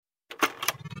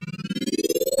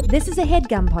This is a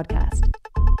HeadGum podcast.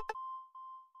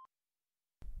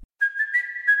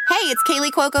 Hey, it's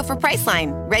Kaylee Cuoco for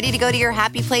Priceline. Ready to go to your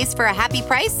happy place for a happy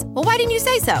price? Well, why didn't you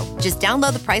say so? Just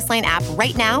download the Priceline app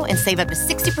right now and save up to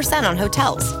 60% on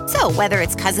hotels. So whether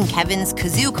it's Cousin Kevin's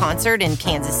Kazoo Concert in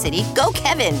Kansas City, go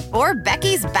Kevin, or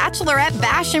Becky's Bachelorette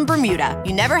Bash in Bermuda,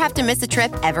 you never have to miss a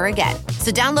trip ever again.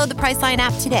 So download the Priceline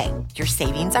app today. Your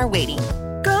savings are waiting.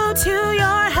 Go to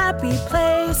your happy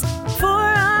place for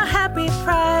a happy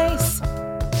price.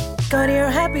 Go to your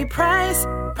happy price,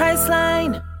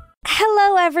 Priceline.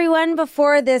 Hello, everyone.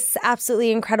 Before this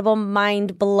absolutely incredible,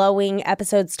 mind-blowing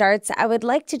episode starts, I would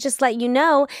like to just let you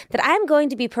know that I'm going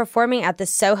to be performing at the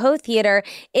Soho Theatre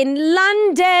in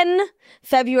London,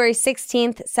 February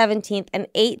 16th, 17th, and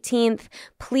 18th.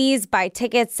 Please buy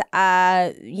tickets.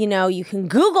 You can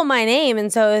Google my name in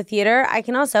Soho Theatre. I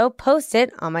can also post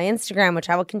it on my Instagram, which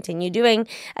I will continue doing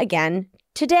again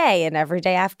today and every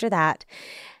day after that.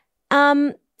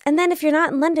 And then if you're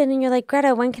not in London and you're like,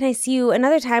 Greta, when can I see you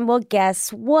another time? Well,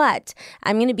 guess what?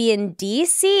 I'm going to be in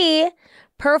D.C.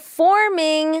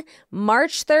 performing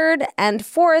March 3rd and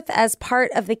 4th as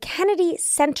part of the Kennedy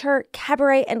Center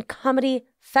Cabaret and Comedy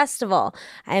Festival.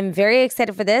 I am very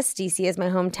excited for this. D.C. is my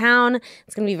hometown.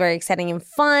 It's going to be very exciting and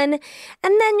fun.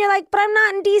 And then you're like, but I'm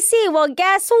not in D.C. Well,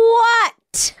 guess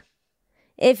what?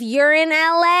 If you're in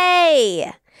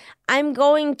L.A., I'm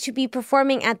going to be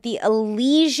performing at the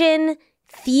Elysian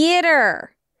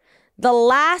Theater the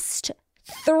last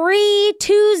 3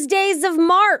 Tuesdays of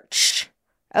March.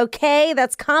 Okay,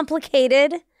 that's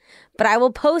complicated, but I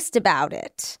will post about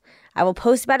it.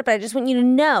 But I just want you to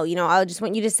know, I just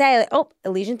want you to say, like, oh,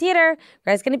 Elysian Theater,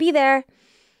 Greta's going to be there.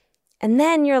 And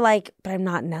then you're like, but I'm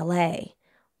not in LA.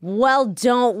 Well,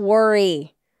 don't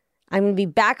worry. I'm going to be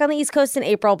back on the East Coast in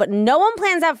April, but no one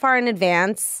plans that far in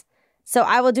advance. So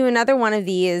I will do another one of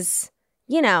these,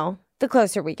 the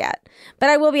closer we get. But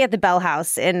I will be at the Bell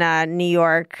House in New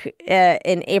York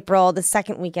in April, the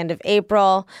second weekend of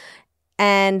April.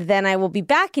 And then I will be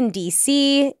back in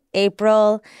D.C.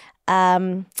 April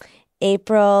 14th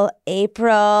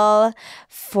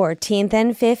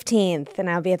and 15th. And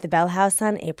I'll be at the Bell House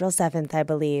on April 7th, I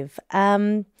believe.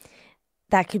 That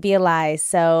could be a lie.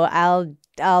 So I'll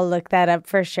look that up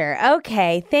for sure.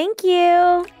 Okay, thank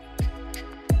you.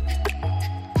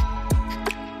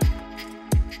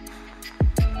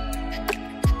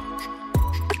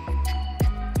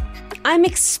 I'm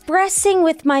expressing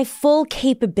with my full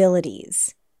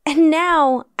capabilities. And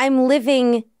now I'm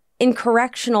living in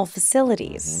correctional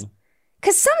facilities.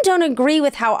 Because some don't agree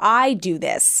with how I do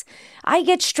this. I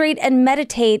get straight and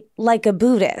meditate like a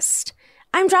Buddhist.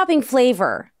 I'm dropping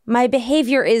flavor. My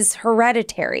behavior is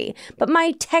hereditary, but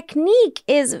my technique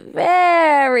is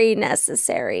very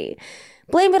necessary.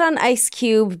 Blame it on Ice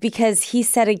Cube because he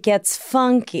said it gets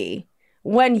funky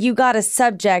when you got a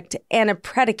subject and a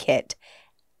predicate.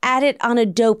 Add it on a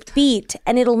dope beat,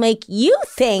 and it'll make you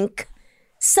think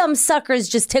some suckers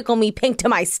just tickle me pink to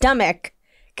my stomach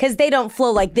because they don't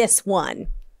flow like this one.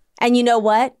 And you know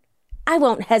what? I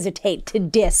won't hesitate to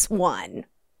diss one.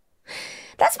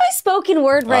 That's my spoken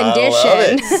word rendition. I love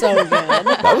it. So good.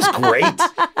 That was great.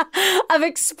 Of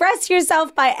Express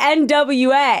Yourself by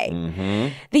NWA.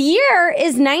 Mm-hmm. The year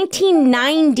is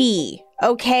 1990.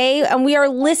 Okay, and we are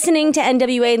listening to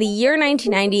NWA in the year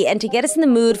 1990, and to get us in the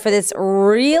mood for this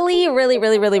really, really,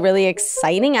 really, really, really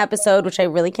exciting episode, which I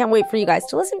really can't wait for you guys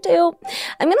to listen to,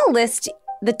 I'm going to list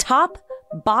the top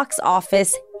box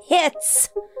office hits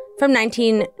from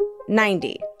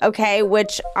 1990, okay,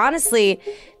 which honestly,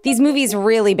 these movies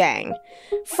really bang.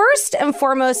 First and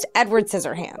foremost, Edward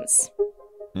Scissorhands.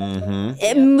 Mm-hmm.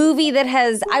 A movie that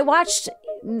I watched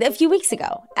a few weeks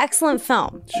ago. Excellent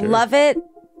film. Sure. Love it.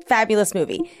 Fabulous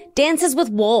movie. Dances with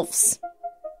Wolves.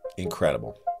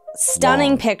 Incredible.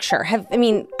 Stunning picture.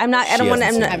 You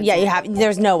have.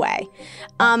 There's no way.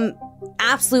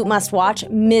 Absolute must watch.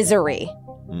 Misery.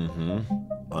 Mm-hmm.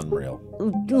 Unreal.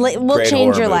 Will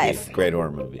change your life. Great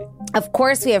horror movie. Of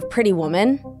course, we have Pretty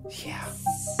Woman. Yeah.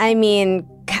 I mean,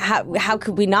 how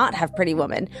could we not have Pretty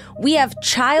Woman? We have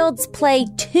Child's Play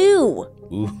 2.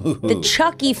 Ooh. The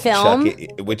Chucky film.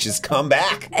 Which has come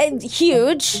back.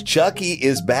 Huge. Chucky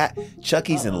is back.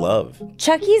 Chucky's in love.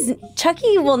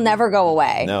 Chucky will never go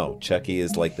away. No, Chucky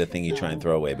is like the thing you try and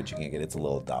throw away, but you can't get. It's a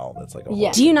little doll that's like a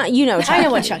horror. Do you not? You know Chucky. I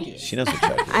know what Chucky is. She knows what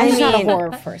Chucky is. I'm not a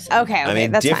horror person. Okay, I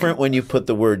mean, that's different fine. when you put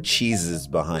the word cheeses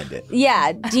behind it.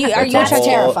 Yeah. That's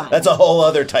terrifying. That's a whole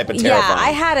other type of terrifying. Yeah,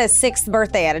 I had a 6th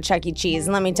birthday at a Chuck E. Cheese,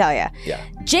 and let me tell you. Yeah.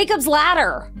 Jacob's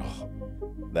Ladder. Oh,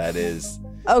 that is...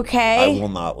 Okay. I will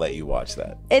not let you watch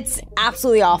that. It's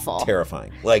absolutely awful.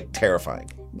 Terrifying. Like, terrifying.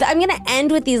 I'm going to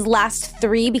end with these last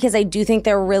three because I do think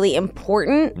they're really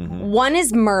important. One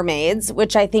is Mermaids,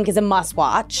 which I think is a must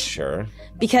watch. Sure.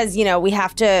 Because, we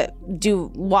have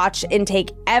to watch and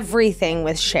take everything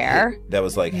with Cher. That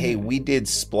was like, hey, we did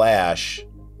Splash.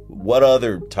 What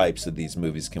other types of these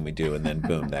movies can we do? And then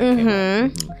boom, that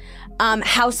came out.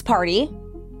 House Party.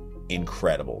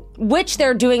 Incredible. Which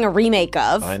they're doing a remake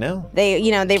of. I know. They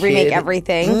remake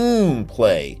everything.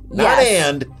 Play. Not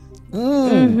Yes.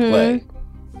 play.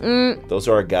 Those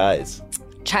are our guys.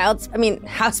 House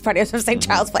Party. I was going to say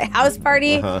Child's Play. House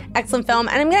Party, excellent film.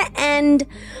 And I'm going to end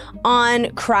on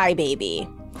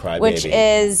Crybaby. Which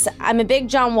is, I'm a big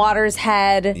John Waters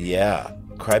head. Yeah.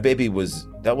 Crybaby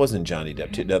that wasn't Johnny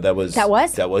Depp too. No, that was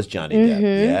Johnny Depp.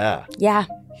 Yeah. Yeah.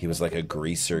 He was like a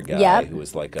greaser guy who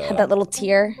was like had that little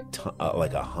tear.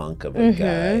 Like a hunk of a guy,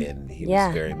 and he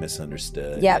was very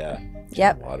misunderstood. Yep.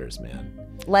 John Waters, man.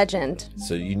 Legend.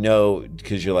 So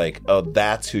because you're like, oh,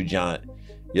 that's who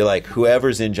you're like,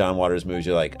 whoever's in John Waters' movies,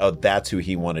 you're like, oh, that's who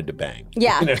he wanted to bang.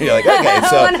 Yeah. You're like, okay,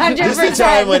 so 100%. this is the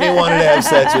time when he wanted to have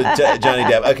sex with Johnny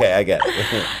Depp. Okay, I get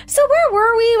it. So where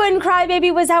were we when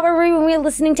Crybaby was out? Where were we when we were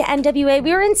listening to NWA?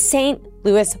 We were in St.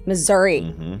 Louis,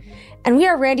 Missouri. And we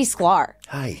are Randy Sklar.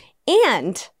 Hi.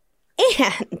 And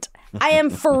I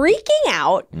am freaking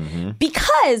out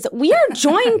because we are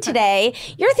joined today.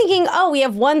 You're thinking, oh, we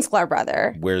have one Sklar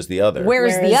brother. Where's the other?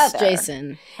 Where's the other?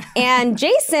 Jason. And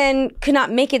Jason could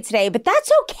not make it today, but that's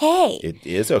okay. It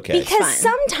is okay. Because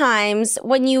sometimes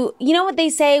when you know what they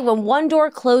say, when one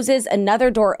door closes, another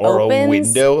door or opens. Or a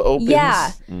window opens.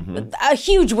 Yeah. A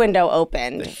huge window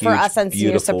opened for us on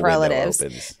Senior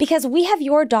Superlatives. Because we have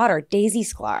your daughter, Daisy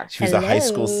Sklar. She was a high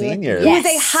school senior. Who is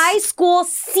a high school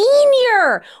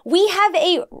senior. We have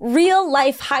a real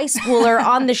life high schooler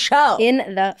on the show. In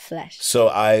the flesh.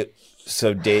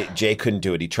 So Jay couldn't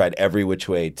do it. He tried every which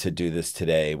way to do this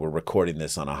today. We're recording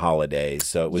this on a holiday,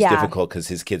 so it was difficult because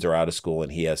his kids are out of school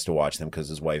and he has to watch them because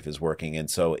his wife is working. And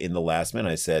so in the last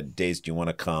minute, I said, Days, do you want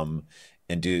to come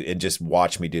and just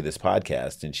watch me do this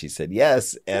podcast? And she said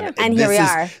yes. And here we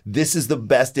are. This is the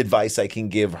best advice I can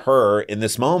give her in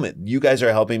this moment. You guys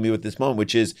are helping me with this moment,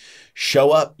 which is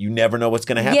show up. You never know what's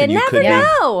going to happen. You never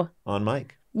know. On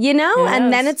mic.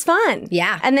 And then it's fun.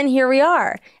 Yeah. And then here we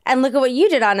are. And look at what you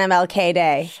did on MLK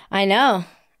Day. I know.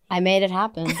 I made it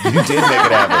happen. You did make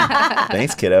it happen.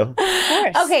 Thanks, kiddo. Of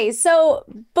course. Okay, so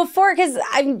because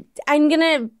I'm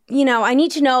gonna, I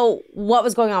need to know what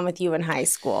was going on with you in high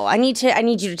school. I need you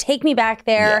to take me back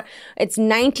there. Yeah. It's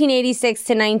 1986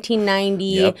 to 1990.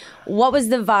 Yep. What was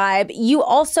the vibe? You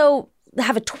also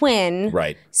have a twin.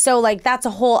 Right. So that's a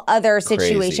whole other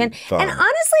situation. Crazy, and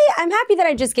honestly, I'm happy that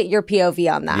I just get your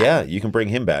POV on that. Yeah, you can bring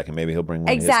him back and maybe he'll bring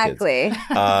one of his kids.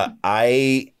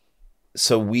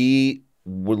 So we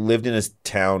lived in a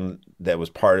town that was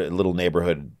a little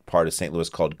neighborhood part of St. Louis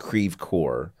called Creve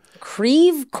Coeur.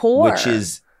 Creve Coeur. Which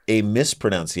is a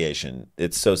mispronunciation.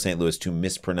 It's so St. Louis to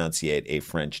mispronunciate a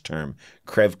French term,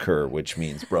 crève coeur, which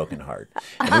means broken heart.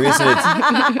 And the reason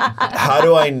how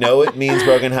do I know it means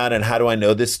broken heart, and how do I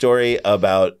know this story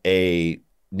about a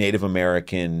Native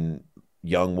American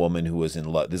young woman who was in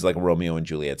love? This is like a Romeo and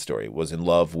Juliet story. Was in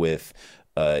love with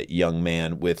a young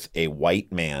man with a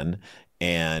white man,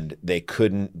 and they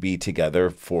couldn't be together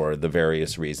for the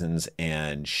various reasons,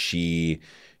 and she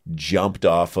jumped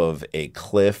off of a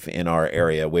cliff in our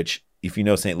area, which if you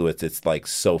know St. Louis, it's like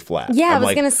so flat. Yeah, I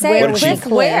was going to say,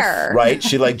 where? Right?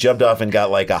 She jumped off and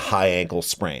got a high ankle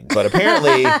sprain. But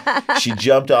apparently she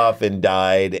jumped off and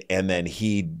died, and then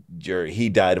he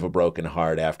died of a broken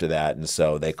heart after that. And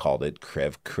so they called it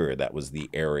Crève Coeur. That was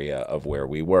the area of where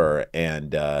we were.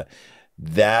 And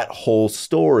that whole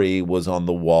story was on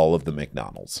the wall of the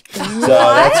McDonald's. So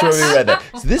that's where we read that.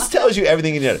 So this tells you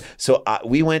everything you need. So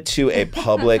we went to a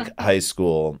public high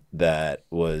school that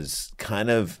was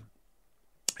kind of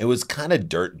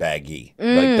dirt baggy,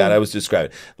 like that I was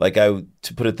describing.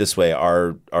 To put it this way,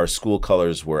 our school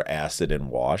colors were acid and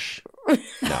wash. No,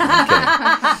 I'm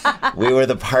kidding. We were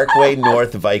the Parkway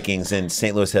North Vikings, and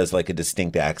St. Louis has a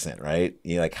distinct accent, right?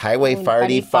 You're like, Highway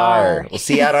Farty Far. We'll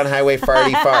see you out on Highway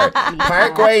Farty Far.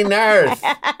 Parkway North.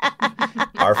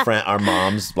 Our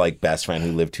mom's best friend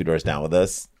who lived 2 doors down with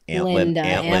us, Aunt Linda.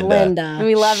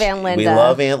 We love Aunt Linda. We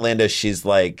love Aunt Linda. She's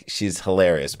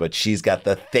hilarious, but she's got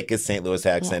the thickest St. Louis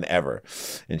accent ever.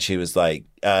 And she was like,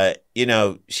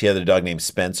 she had a dog named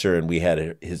Spencer, and we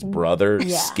had his brother,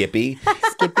 Skippy.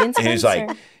 Skippy and Spencer. And he was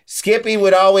like, Skippy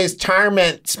would always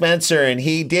torment Spencer, and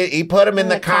he put him in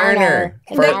the corner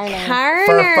for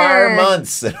 4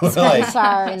 months.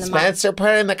 Spencer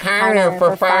put him in the corner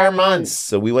for 4 months.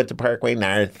 So we went to Parkway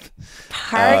North.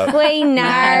 Parkway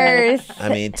North. I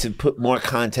mean, to put more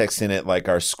context in it, like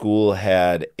our school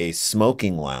had a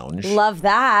smoking lounge. Love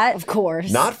that. Of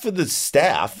course. Not for the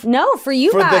staff. No, for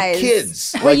you guys. For the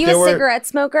kids. Were you a cigarette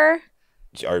smoker?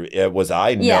 Or was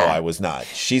I? Yeah. No, I was not.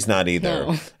 She's not either.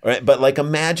 No. Right? But like,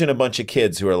 imagine a bunch of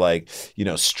kids who are like,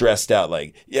 stressed out.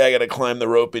 Like, yeah, I got to climb the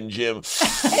rope in gym.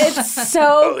 It's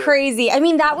so crazy. I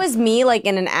mean, that was me like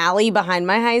in an alley behind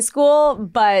my high school.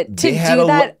 But to do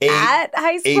that at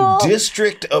high school, a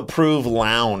district approved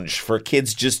lounge for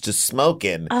kids just to smoke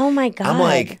in. Oh my God! I'm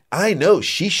like, I know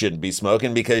she shouldn't be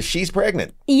smoking because she's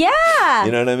pregnant. Yeah,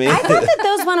 you know what I mean. I thought that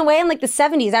those went away in like the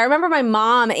 70s. I remember my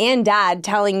mom and dad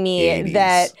telling me 80s.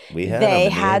 That they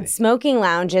them had smoking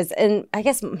lounges, and I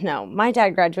guess no, my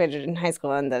dad graduated in high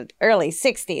school in the early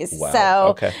 60s. Wow. So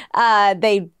Okay.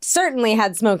 They certainly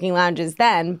had smoking lounges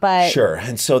then, but sure.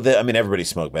 And so everybody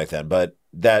smoked back then, but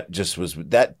that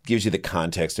gives you the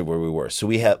context of where we were. So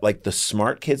we had like the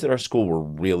smart kids at our school were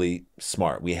really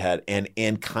smart. We had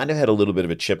and kind of had a little bit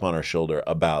of a chip on our shoulder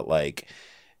about like.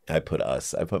 I put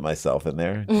myself in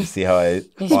there. Do you see how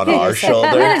on our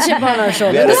shoulder? We had a chip on our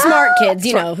shoulder. The smart kids,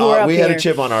 who are up we here. had a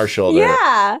chip on our shoulder.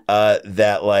 Yeah.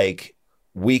 That like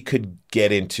we could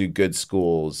get into good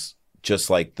schools just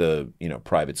like the,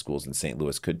 private schools in St.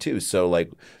 Louis could too. So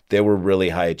like there were really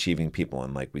high achieving people,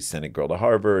 and like we sent a girl to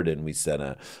Harvard and we sent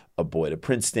a boy to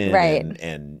Princeton. Right.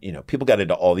 And people got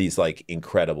into all these like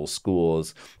incredible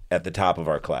schools at the top of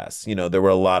our class. There were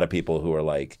a lot of people who were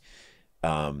like,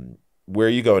 where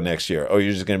are you going next year? Oh,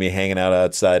 you're just going to be hanging out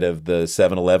outside of the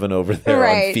 7-Eleven over there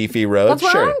on Fifi Road? That's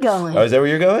where I'm going. Oh, is that where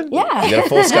you're going? Yeah. You got a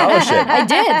full scholarship. I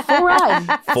did. Full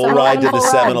ride. Full ride to the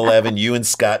 7-Eleven. You and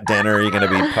Scott Denner, you're going to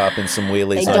be popping some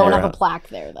wheelies. They don't have a plaque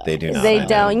there, though. They do not. They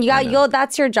don't.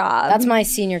 That's your job. That's my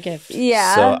senior gift.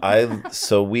 Yeah. I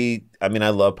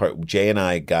love Jay and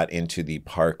I got into the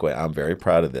Parkway. I'm very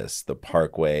proud of this. The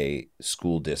Parkway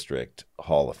School District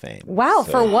Hall of Fame. Wow.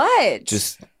 So for what?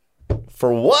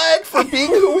 For what? For being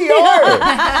who we are.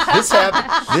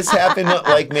 This happened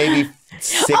like maybe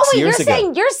 6 years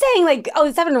ago. You're saying like,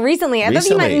 this happened recently. I thought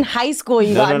you meant in high school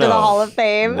you got into the Hall of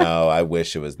Fame. No, I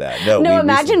wish it was that. No,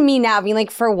 imagine me now being like,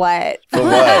 for what? For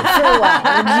what? For what?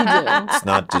 What did you do? It's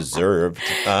not deserved.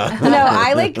 No,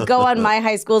 I like go on my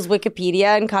high school's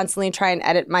Wikipedia and constantly try and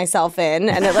edit myself in,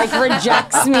 and it like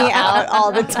rejects me out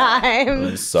all the time.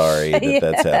 I'm sorry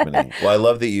that's happening. Well, I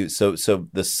love that you. So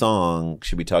the song.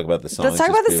 Should we talk about the song? Let's talk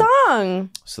about the song.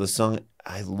 So the song.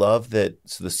 I love that.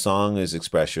 So the song is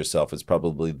 "Express Yourself" is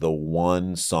probably the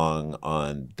one song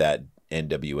on that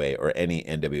NWA or any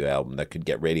NWA album that could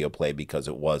get radio play because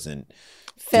it wasn't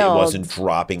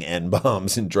dropping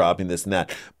N-bombs and dropping this and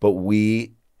that. But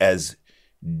we, as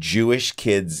Jewish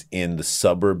kids in the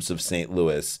suburbs of St.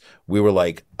 Louis, we were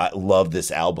like, I love this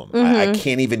album. I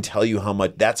can't even tell you how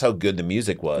much. That's how good the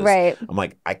music was. Right. I'm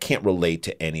like, I can't relate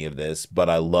to any of this, but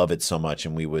I love it so much,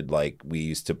 and we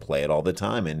used to play it all the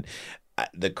time. And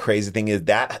the crazy thing is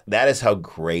that is how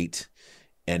great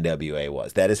NWA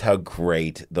was. That is how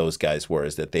great those guys were,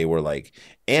 is that they were like,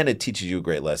 and it teaches you a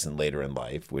great lesson later in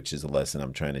life, which is a lesson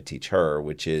I'm trying to teach her,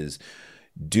 which is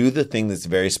do the thing that's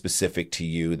very specific to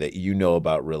you that you know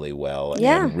about really well,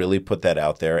 and really put that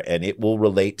out there, and it will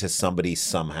relate to somebody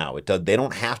somehow. They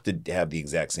don't have to have the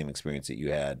exact same experience that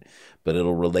you had, but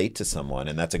it'll relate to someone,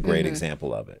 and that's a great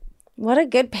example of it. What a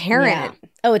good parent. Yeah.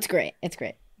 Oh, it's great. It's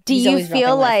great. Do you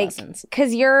feel like,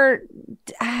 because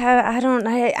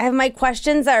I have my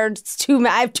questions that are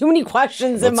I have too many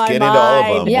questions in my mind. Let's get into all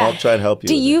of them. Yeah. I'll try and help you.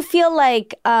 Do you feel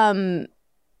like,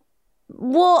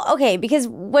 because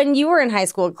when you were in high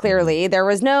school, clearly there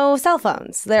was no cell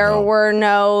phones. There were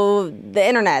the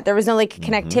internet. There was no like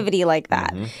connectivity like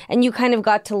that. And you kind of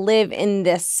got to live in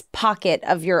this pocket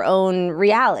of your own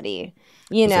reality,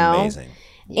 It's amazing.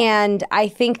 And I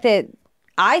think that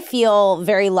I feel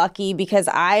very lucky because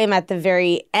I am at the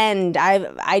very end.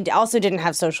 I also didn't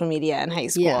have social media in high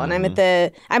school, and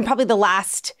I'm probably the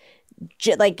last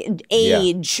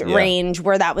age range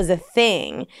where that was a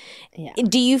thing. Yeah.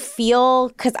 Do you feel?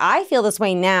 Because I feel this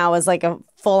way now as like a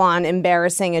full-on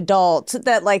embarrassing adult,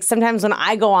 that like sometimes when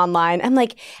I go online, I'm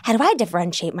like, how do I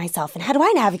differentiate myself and how do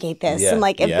I navigate this? And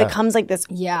like it becomes like this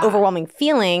overwhelming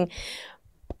feeling.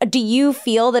 Do you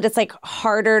feel that it's like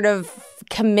harder to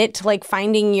commit to like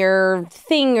finding your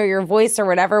thing or your voice or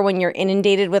whatever when you're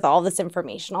inundated with all this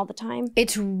information all the time?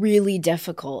 It's really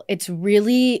difficult. It's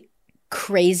really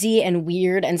crazy and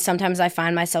weird, and sometimes I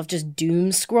find myself just doom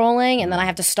scrolling, and then I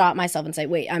have to stop myself and say,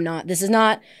 wait, this is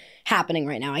not happening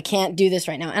right now. I can't do this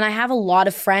right now. And I have a lot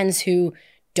of friends who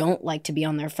don't like to be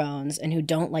on their phones and who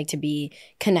don't like to be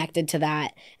connected to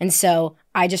that. And so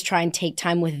I just try and take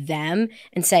time with them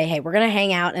and say, hey, we're going to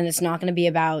hang out, and it's not going to be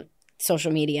about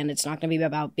social media, and it's not going to be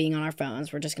about being on our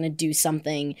phones. We're just going to do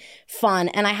something fun.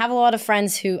 And I have a friend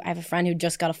who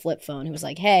just got a flip phone who was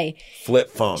like, hey. Flip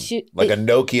phone. Like a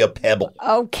Nokia Pebble.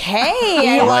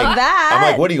 Okay. I love that.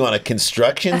 I'm like, what are you on a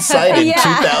construction site in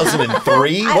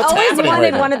 2003? I What's always happening wanted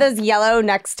right now? one of those yellow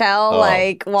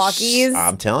Nextel walkies.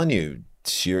 I'm telling you,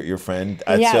 your friend.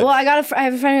 I have a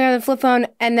friend who got a flip phone,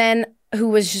 and then who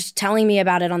was just telling me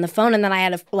about it on the phone, and then I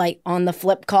had on the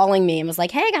flip calling me and was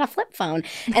like, hey, I got a flip phone.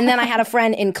 And then I had a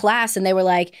friend in class, and they were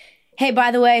like, hey,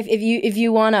 by the way, if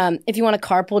you want to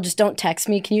carpool, just don't text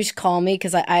me. Can you just call me?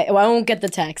 Because I won't get the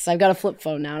text. I've got a flip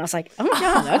phone now. And I was like, oh my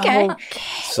God, okay.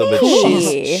 So, but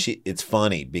it's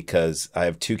funny because I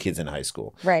have two kids in high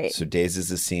school. Right. So Days is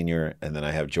a senior, and then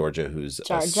I have Georgia, who's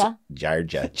Jarja.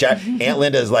 Aunt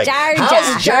Linda's like, Jarja.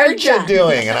 how's Georgia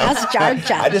doing? And How's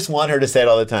Jarja? I just want her to say it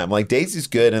all the time. I'm like, Daisy's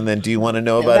good, and then do you want to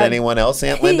know about anyone else,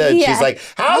 Aunt Linda? And she's like,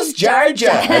 how's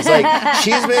Georgia? I was like,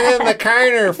 she's been in the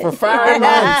corner for 5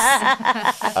 months.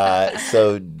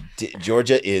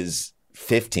 Georgia is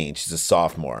 15. She's a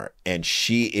sophomore, and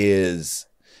it's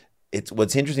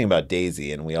what's interesting about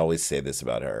Daisy, and we always say this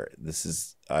about her.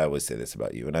 I always say this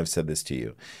about you, and I've said this to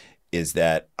you, is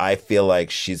that I feel like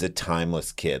she's a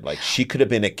timeless kid. Like she could have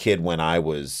been a kid when I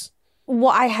was.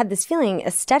 Well, I had this feeling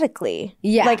aesthetically.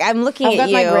 Yeah. Like I'm looking I've at got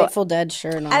you. my Grateful Dead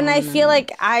shirt on. And I feel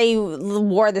like I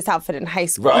wore this outfit in high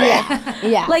school. Right.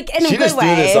 Yeah. Like in a She good just way.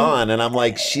 threw this on, and I'm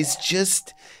like, she's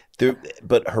just.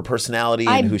 But her personality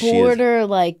and who she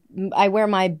is. I wear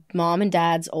my mom and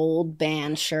dad's old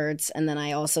band shirts, and then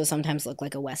I also sometimes look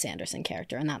like a Wes Anderson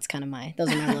character, and that's kind of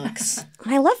those are my looks.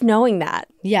 I love knowing that.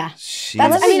 Yeah. You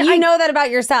know that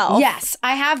about yourself. Yes,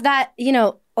 I have that,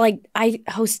 I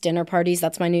host dinner parties.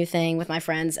 That's my new thing with my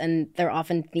friends, and they're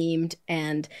often themed,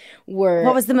 and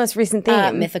What was the most recent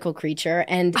theme? mythical creature,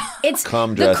 and it's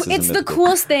the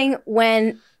coolest thing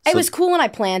when. It was cool when I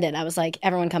planned it. I was like,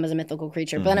 everyone come as a mythical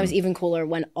creature. But then it was even cooler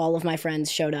when all of my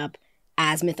friends showed up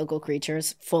as mythical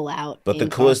creatures, full out. But the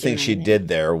coolest thing she did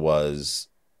there was,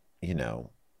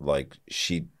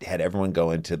 she had everyone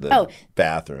go into the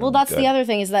bathroom. Well, that's the other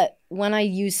thing is that when I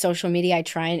use social media, I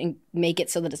try and make it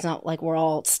so that it's not like we're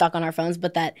all stuck on our phones,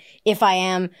 but that if I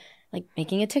am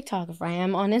making a TikTok, if I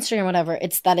am on Instagram, whatever,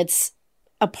 it's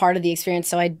a part of the experience.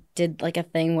 So I did a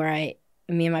thing where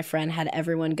me and my friend had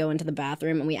everyone go into the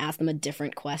bathroom, and we asked them a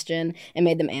different question and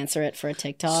made them answer it for a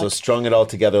TikTok. So strung it all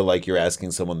together like you're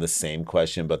asking someone the same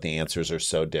question, but the answers are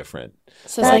so different.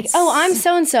 So it's I'm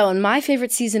so-and-so, and my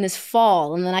favorite season is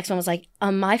fall. And the next one was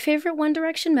my favorite One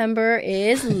Direction member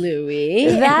is Louis.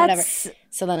 Whatever.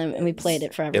 So then we played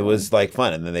it for everyone. It was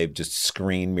fun. And then they just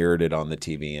screen mirrored it on the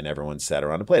TV, and everyone sat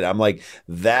around and played it. I'm like,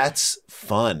 that's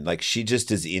fun. She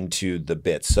just is into the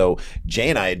bits. So Jay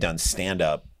and I had done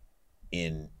stand-up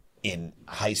in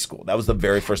high school. That was the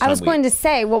very first time. I was going to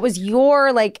say, what was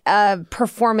your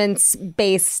performance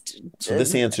based? So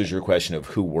this answers your question of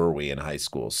who were we in high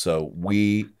school. So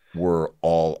we were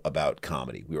all about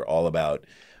comedy. We were all about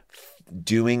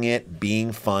doing it,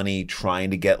 being funny, trying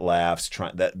to get laughs.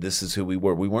 This is who we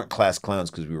were. We weren't class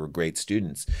clowns because we were great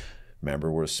students.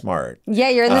 Remember, we're smart. Yeah,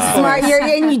 you're in the smart.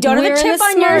 And you don't have a chip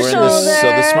on your shoulder.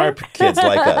 So the smart kids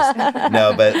like us.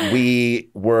 No, but we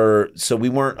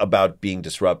weren't about being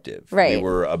disruptive. Right. We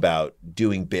were about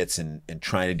doing bits and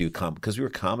trying to do because we were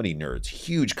comedy nerds,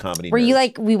 huge comedy nerds. Were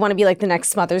you we want to be the next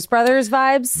Smothers Brothers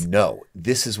vibes? No,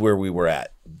 this is where we were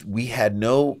at. We had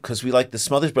because we the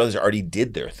Smothers Brothers already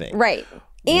did their thing. Right.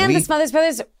 And the Smothers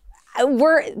Brothers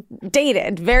were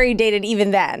dated, very dated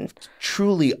even then.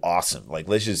 Truly awesome.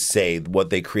 Let's just say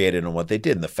what they created and what they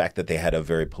did. And the fact that they had a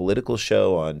very political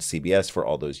show on CBS for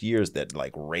all those years that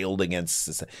railed against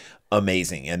this,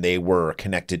 amazing. And they were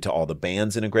connected to all the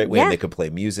bands in a great way. Yeah. And they could play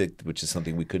music, which is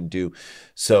something we couldn't do.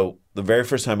 So the very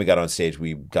first time we got on stage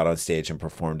and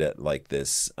performed at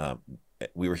this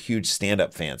we were huge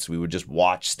stand-up fans. We would just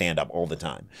watch stand-up all the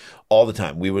time. All the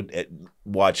time. We would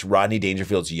watch Rodney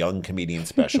Dangerfield's Young Comedian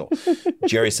Special.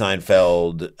 Jerry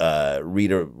Seinfeld,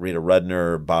 Rita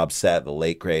Rudner, Bob Saget, the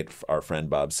late great, our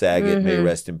friend Bob Saget, may he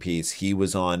rest in peace. He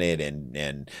was on it,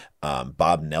 and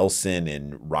Bob Nelson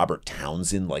and Robert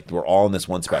Townsend. We're all in this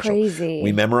one special. Crazy.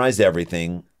 We memorized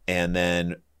everything, and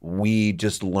then we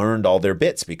just learned all their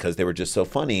bits because they were just so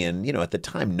funny. And, at the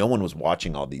time, no one was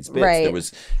watching all these bits. Right.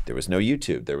 There was no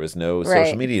YouTube. There was no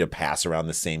social media to pass around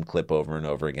the same clip over and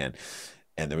over again.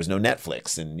 And there was no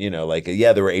Netflix. And, like,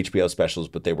 yeah, there were HBO specials,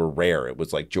 but they were rare. It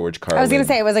was like George Carlin. I was going to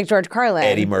say it was like George Carlin.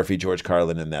 Eddie Murphy, George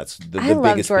Carlin, and that's the I love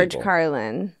biggest George people.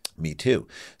 Carlin. Me too.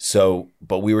 So,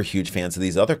 but we were huge fans of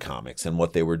these other comics and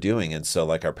what they were doing. And so,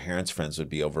 like, our parents' friends would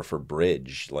be over for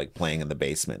bridge, like playing in the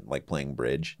basement, like playing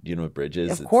bridge. Do you know what bridge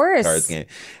is? Of course. It's a cards game.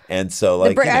 And so,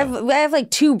 like, I have like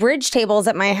 2 bridge tables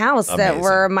at my house that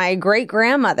were my great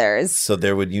grandmother's. So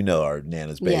there would, our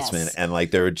Nana's basement, Yes. and like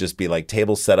there would just be like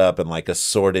tables set up and like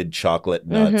assorted chocolate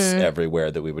nuts everywhere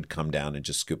that we would come down and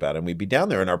just scoop out. And we'd be down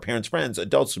there, and our parents' friends,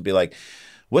 adults, would be like,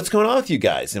 "What's going on with you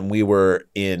guys?" And we were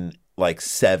in like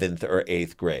 7th or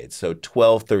 8th grade. So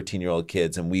 12, 13-year-old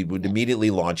kids. And we would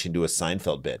immediately launch into a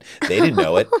Seinfeld bit. They didn't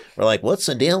know it. We're like, what's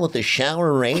the deal with the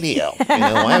shower radio?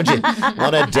 Why would you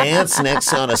want to dance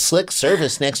on a slick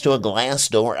surface next to a glass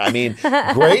door? I mean,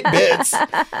 great bits,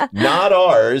 not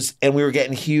ours. And we were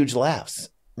getting huge laughs.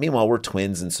 Meanwhile, we're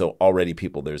twins, and so already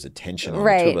there's attention on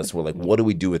the two of us. We're like, what do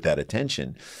we do with that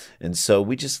attention? And so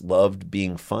we just loved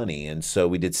being funny. And so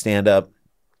we did stand-up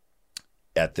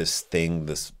at this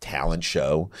talent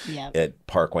show at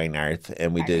Parkway North,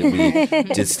 and we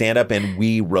did stand-up, and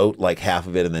we wrote like half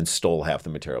of it and then stole half the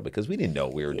material because we didn't know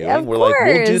what we were doing. We're like,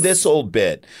 we'll do this old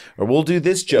bit, or we'll do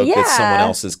this joke that's someone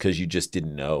else's, because you just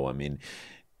didn't know. I mean,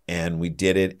 and we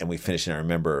did it, and we finished, and I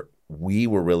remember we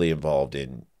were really involved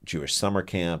in Jewish summer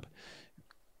camp,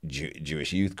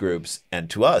 Jewish youth groups, and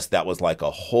to us that was like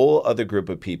a whole other group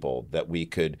of people that we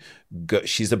could go.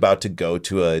 She's about to go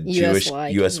to a Jewish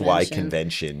USY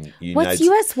convention. What's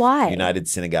USY? United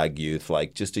Synagogue Youth,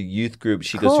 like just a youth group.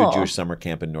 She goes to a Jewish summer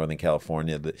camp in Northern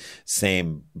California, the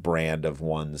same brand of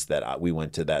ones that we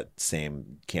went to, that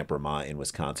same Camp Ramah in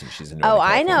Wisconsin. She's in Northern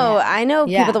California. I know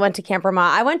people that went to Camp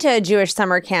Ramah. I went to a Jewish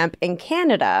summer camp in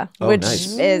Canada, which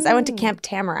is, I went to Camp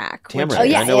Tamarack.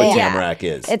 I know what Tamarack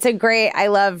is. It's a great, I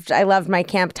loved my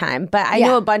camp time, but I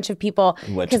know a bunch of people.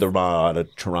 We went to the Ramah out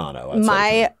of Toronto.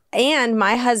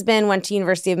 My husband went to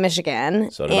University of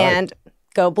Michigan. So did I.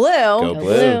 Go Blue. Go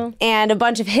Blue. And a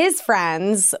bunch of his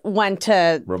friends went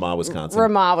to Ramah, Wisconsin.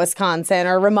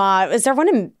 Or Ramah. Is there one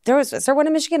in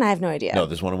Michigan? I have no idea. No,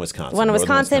 there's one in Wisconsin. One in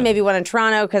Wisconsin, maybe one in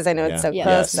Toronto, because I know it's so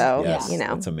close. So,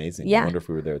 It's amazing. Yeah. I wonder if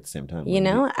we were there at the same time.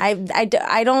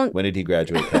 I don't. When did he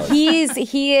graduate college?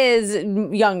 He is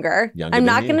younger. I'm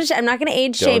not gonna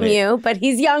age shame you, but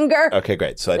he's younger. Okay,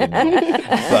 great. So I didn't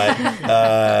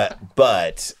know.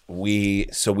 But we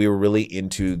were really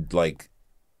into like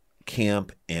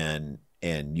camp and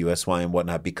USY and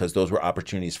whatnot, because those were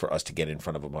opportunities for us to get in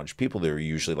front of a bunch of people. There were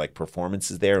usually like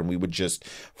performances there, and we would just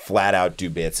flat out do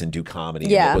bits and do comedy.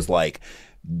 Yeah. And it was like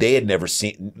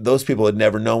those people had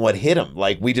never known what hit them.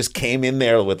 Like, we just came in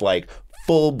there with like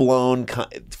full-blown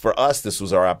for us, this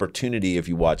was our opportunity. If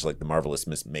you watch like The Marvelous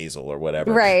Miss Maisel or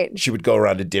whatever, right, she would go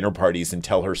around to dinner parties and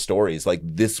tell her stories. Like,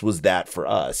 this was that for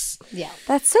us. Yeah,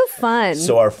 that's so fun.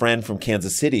 So our friend from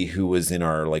Kansas City, who was in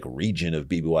our like region of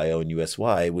BBYO and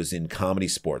USY, was in Comedy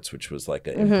Sports, which was like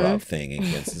an improv thing in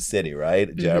Kansas City, right?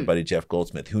 Our buddy Jeff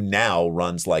Goldsmith, who now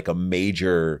runs like a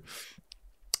major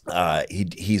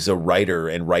he's a writer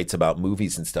and writes about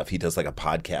movies and stuff. He does like a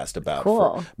podcast about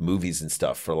for movies and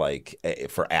stuff for like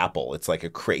for Apple. It's like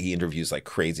he interviews like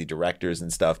crazy directors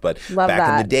and stuff. But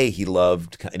back in the day, he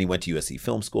loved, and he went to USC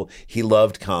Film School. He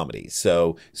loved comedy.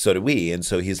 So did we. And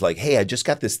so he's like, hey, I just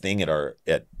got this thing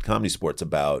at Comedy Sports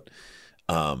about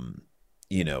that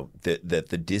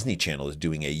the Disney Channel is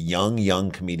doing a young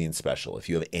comedian special. If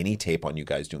you have any tape on you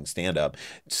guys doing stand-up,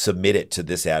 submit it to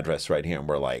this address right here. And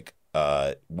we're like,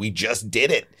 we just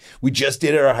did it. We just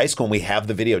did it at our high school, and we have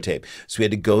the videotape. So we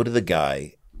had to go to the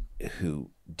guy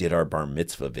who did our bar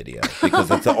mitzvah video, because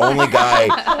that's the only guy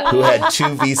who had 2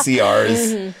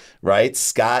 VCRs, right?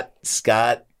 Scott.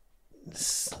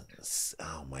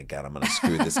 Oh my God, I'm going to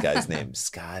screw this guy's name.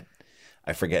 Scott.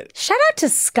 I forget. Shout out to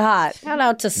Scott. We have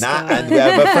a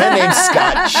friend named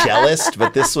Scott Cellist,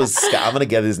 but this was Scott. I'm going to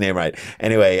get his name right.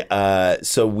 Anyway,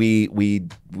 so we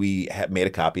made a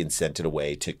copy and sent it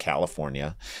away to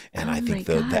California, and I think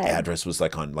the address was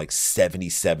like on like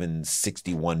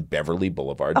 7761 Beverly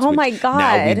Boulevard. Oh my God!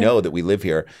 Now we know that we live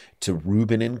here. To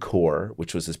Ruben and Core,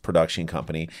 which was his production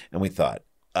company, and we thought,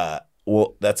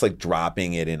 well, that's like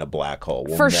dropping it in a black hole.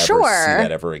 We'll never see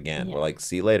that ever again. Yeah. We're like,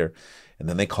 see you later. And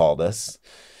then they called us.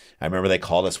 I remember they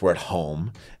called us. We're at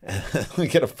home. We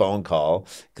get a phone call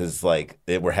because like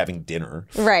we're having dinner.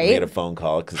 Right. We get a phone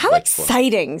call. How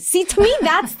exciting. See, to me,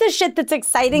 that's the shit that's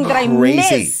exciting that I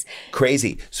miss.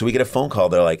 Crazy. So we get a phone call.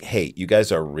 They're like, hey, you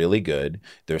guys are really good.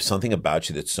 There's something about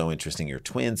you that's so interesting. You're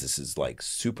twins. This is like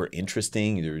super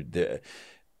interesting.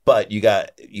 But you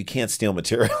can't steal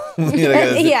material.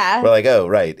 Yeah. We're like, oh,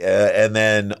 right. And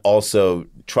then also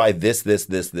try this,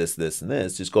 and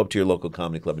this. Just go up to your local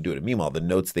comedy club and do it. And meanwhile, the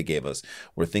notes they gave us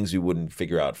were things we wouldn't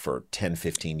figure out for 10,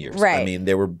 15 years. Right. I mean,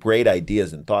 they were great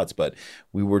ideas and thoughts, but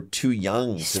we were too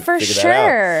young to For figure sure.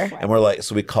 that out. And we're like,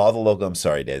 so we call the local, I'm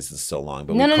sorry, Days, this is so long.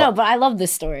 But No, but I love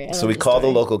this story. So we call the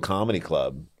local comedy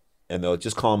club and they'll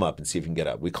just call them up and see if you can get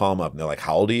up. We call them up and they're like,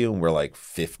 how old are you? And we're like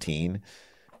 15.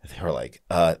 And they were like,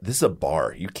 this is a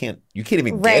bar. You can't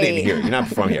even get in here. You're not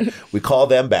performing here. We call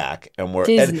them back and we're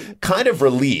and kind of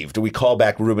relieved. We call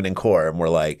back Ruben and Cora and we're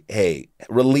like, hey,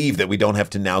 relieved that we don't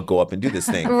have to now go up and do this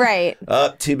thing. Right.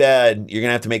 Too bad. You're going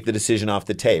to have to make the decision off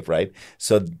the tape, right?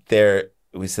 So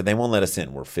we said, they won't let us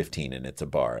in. We're 15 and it's a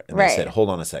bar. And they said, hold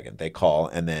on a second. They call.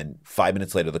 And then 5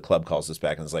 minutes later, the club calls us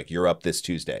back and it's like, you're up this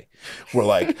Tuesday. We're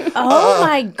like, oh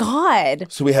my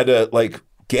God. So we had to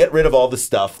get rid of all the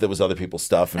stuff that was other people's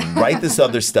stuff and write this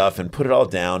other stuff and put it all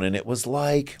down. And it was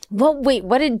like... Well, wait,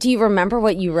 do you remember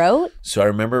what you wrote? So I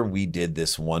remember we did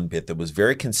this one bit that was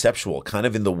very conceptual, kind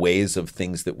of in the ways of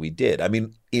things that we did. I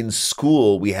mean, in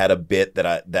school, we had a bit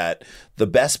that the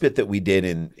best bit that we did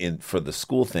in for the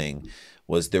school thing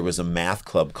was there was a math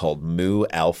club called Mu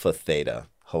Alpha Theta.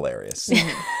 Hilarious,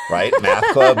 right? Math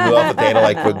club, Mu Alpha Theta,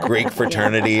 like the Greek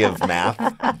fraternity of math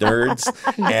nerds.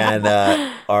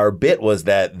 And our bit was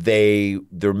that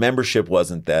their membership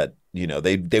wasn't that,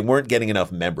 they weren't getting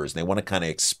enough members. They want to kind of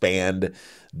expand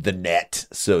the net,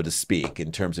 so to speak, in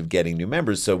terms of getting new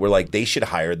members. So we're like, they should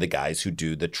hire the guys who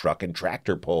do the truck and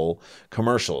tractor pull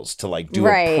commercials to do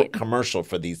a commercial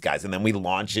for these guys. And then we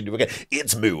launched into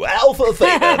it's Mu Alpha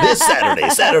Theta this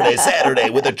Saturday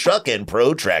with a truck and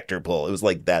pro tractor pull. It was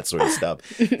like that sort of stuff.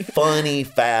 Funny,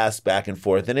 fast, back and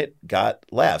forth. And it got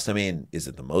laughs. I mean, is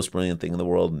it the most brilliant thing in the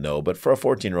world? No. But for a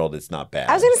 14-year-old, it's not bad.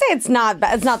 I was going to say it's not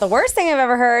bad. It's not the worst thing I've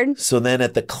ever heard. So then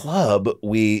at the club,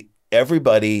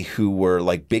 everybody who were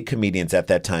like big comedians at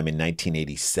that time in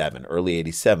 1987, early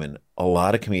 87, a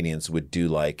lot of comedians would do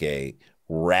like a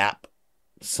rap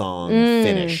song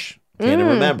finish. Can't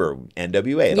remember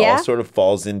NWA. It all sort of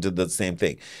falls into the same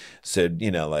thing. So,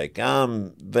 like,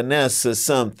 I'm Vanessa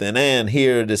something and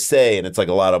here to say, and it's like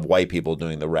a lot of white people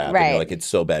doing the rap. Right. And you're like, it's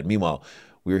so bad. Meanwhile,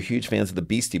 we were huge fans of the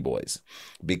Beastie Boys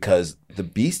because the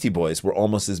Beastie Boys were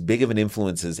almost as big of an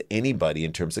influence as anybody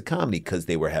in terms of comedy because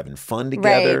they were having fun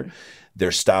together. Right.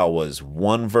 Their style was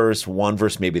one verse,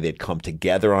 maybe they'd come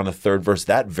together on a third verse.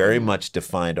 That very much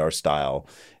defined our style,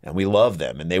 and we loved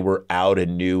them. And they were out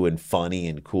and new and funny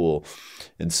and cool.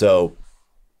 And so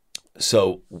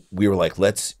we were like,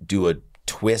 let's do a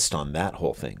twist on that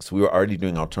whole thing. So we were already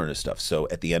doing alternative stuff. So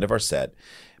at the end of our set,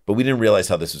 but we didn't realize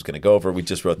how this was going to go over. We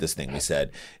just wrote this thing. We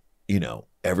said,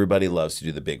 everybody loves to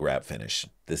do the big rap finish.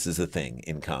 This is a thing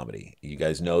in comedy. You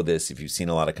guys know this. If you've seen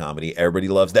a lot of comedy, everybody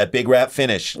loves that big rap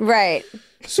finish. Right.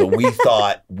 So we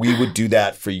thought we would do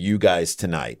that for you guys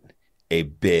tonight, a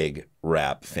big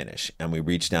rap finish. And we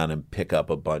reached down and pick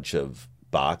up a bunch of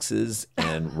boxes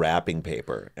and wrapping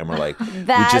paper. And we're like, we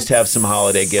just have some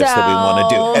holiday gifts that we want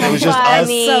to do. And it was just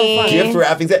us gift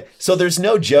wrapping. So there's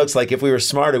no jokes. Like if we were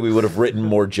smarter, we would have written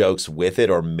more jokes with it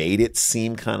or made it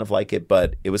seem kind of like it.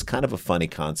 But it was kind of a funny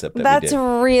concept that we did.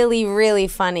 That's really, really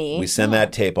funny. We send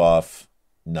that tape off,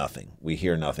 nothing. We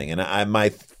hear nothing. And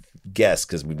my guess,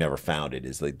 because we've never found it,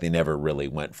 is like they never really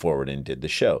went forward and did the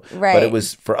show. Right. But it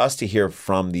was for us to hear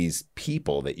from these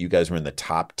people that you guys were in the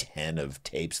top 10 of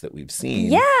tapes that we've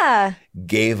seen. Yeah.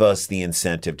 Gave us the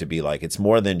incentive to be like, it's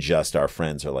more than just our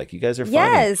friends are like, you guys are funny.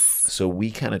 Yes. So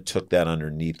we kind of took that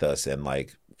underneath us and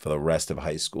like for the rest of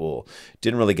high school,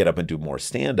 didn't really get up and do more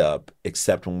stand-up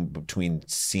except between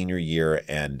senior year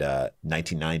and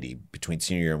 1990, between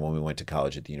senior year and when we went to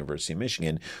college at the University of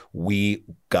Michigan, we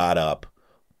got up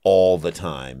all the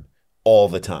time.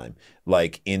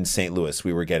 Like in St. Louis,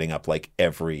 we were getting up like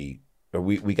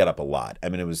we got up a lot. I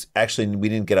mean, it was actually, we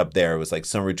didn't get up there. It was like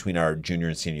somewhere between our junior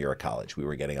and senior year of college. We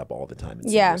were getting up all the time in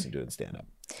St. Louis and doing stand-up.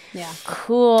 Yeah.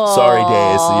 Cool. Sorry,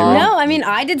 Days. No, I mean,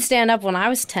 I did stand up when I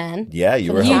was 10. Yeah,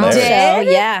 you were You hilarious.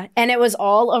 did? Yeah. And it was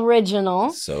all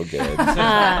original. So good.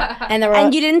 And there were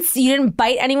And you didn't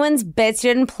bite anyone's bits.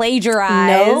 You didn't plagiarize.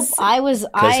 No,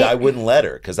 Because I wouldn't let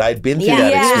her, because I'd been through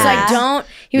that He was experience. like, don't.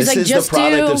 He was this like, is just the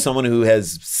product do. of someone who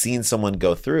has seen someone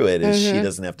go through it, is she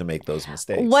doesn't have to make those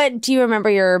mistakes. What do you remember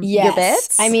your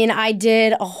bits? I mean, I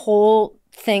did a whole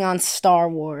thing on Star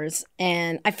Wars,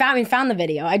 and I found the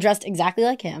video. I dressed exactly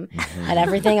like him, had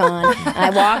everything on, and I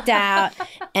walked out,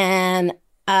 and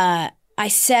I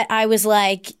was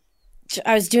like,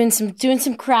 doing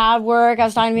some crowd work. I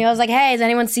was talking to me. I was like, "Hey, has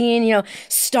anyone seen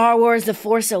Star Wars: The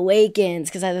Force Awakens?"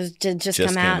 Because I was just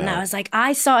come out, and I was like,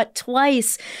 I saw it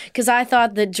twice because I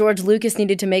thought that George Lucas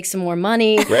needed to make some more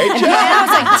money. Great joke. I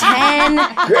was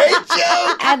like 10. Great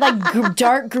joke. I had like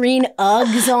dark green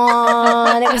Uggs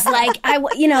on. It was like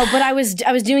but I was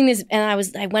doing this, and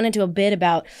I went into a bit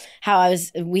about how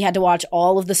we had to watch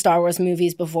all of the Star Wars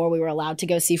movies before we were allowed to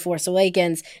go see Force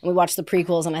Awakens, and we watched the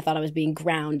prequels, and I thought I was being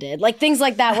grounded, like things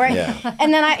like that.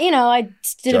 And then I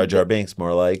did Jar Jar Binks,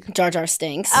 more like Jar Jar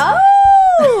stinks. Oh,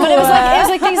 But it was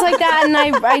like things like that,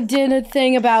 and I did a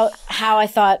thing about how I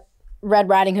thought Red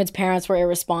Riding Hood's parents were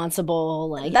irresponsible.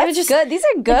 Like that's it was just good. These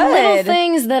are good. like, little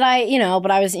things that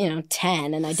but I was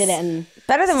 10, and I did it, and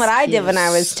Better than what I did when I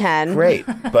was 10. great.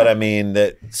 But I mean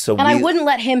I wouldn't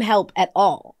let him help at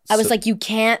all. I was like, you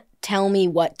can't tell me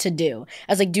what to do.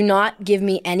 I was like, do not give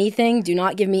me anything. Do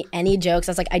not give me any jokes.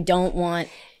 I was like, I don't want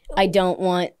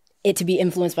it to be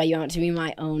influenced by you. I want it to be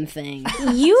my own thing.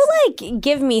 You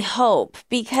give me hope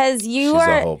because you She's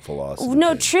are a hopeful awesome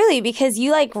no, kid. truly, because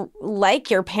you like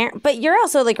your parent, but you're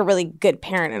also like a really good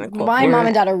parent and a cool My parent. mom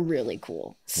and dad are really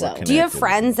cool. So What Do you have connected.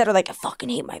 friends that are like, I fucking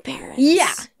hate my parents?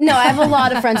 yeah, no, I have a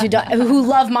lot of friends who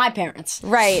love my parents,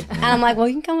 Right. and I'm like, well,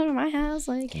 you can come over to my house,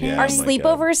 like, hey. Yeah. Are Oh my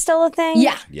sleepovers still a thing?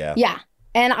 yeah, Yeah. yeah.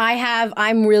 And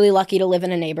I'm really lucky to live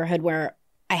in a neighborhood where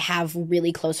I have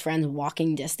really close friends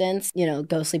walking distance,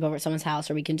 go sleep over at someone's house,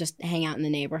 or we can just hang out in the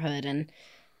neighborhood. And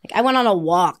like, I went on a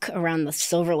walk around the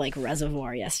Silver Lake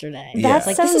Reservoir yesterday. Yeah. That's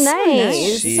Like, so this is so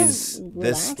nice. She's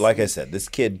this, like I said, this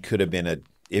kid could have been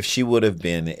if she would have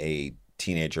been a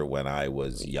teenager when I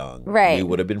was young, Right. we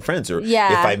would have been friends. Or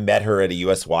Yeah. if I met her at a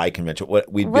USY convention,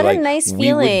 we'd What be a like, nice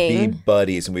we would be feeling.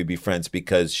 buddies and we'd be friends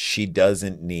because she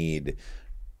doesn't need.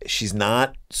 She's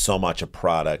not so much a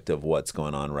product of what's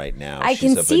going on right now. I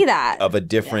She's can see that. of a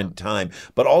different time,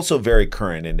 but also very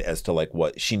current and as to like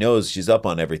what she knows. She's up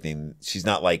on everything. She's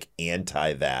not like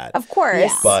anti that, Of course.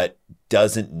 Yeah. but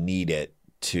doesn't need it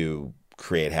to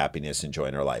create happiness and joy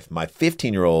in her life. My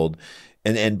 15-year-old,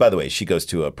 and by the way, she goes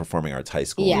to a performing arts high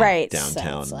school Yeah. Right.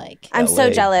 downtown. So it's like- I'm so LA.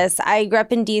 jealous. I grew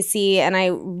up in DC and I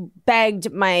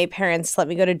begged my parents to let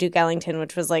me go to Duke Ellington,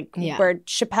 which was like Yeah. where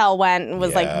Chappelle went and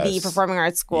was like the Yes. performing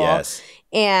arts school. Yes.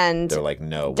 And They're like,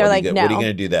 no. They're like, What are you no. going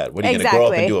to do that? What are you going to grow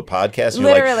up and Exactly. do a podcast? And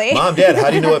you're Literally. like, Mom, Dad, how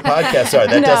do you know what podcasts are?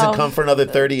 That No. doesn't come for another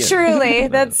 30 years. truly,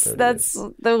 that's 30 that's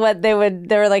the what they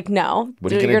were like, no,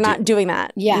 What are you gonna you're not do? doing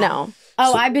that. Yeah. No.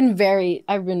 Oh, I've been really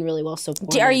well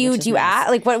supported. Do you which is do you nice. act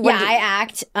like what? Yeah, I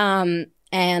act.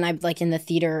 And I'm like in the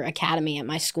theater academy at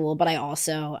my school, but I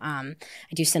also I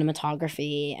do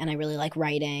cinematography, and I really like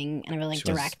writing, and I really like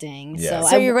She was- directing. yeah.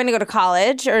 So you're going to go to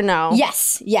college or no?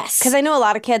 yes, Because I know a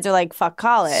lot of kids are like, fuck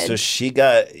college. So she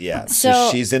got, So So-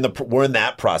 she's we're in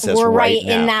that process we're right in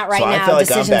now. that right So I now. feel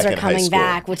like I'm Decisions back are in high coming school.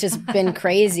 back, which has been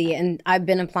crazy. And I've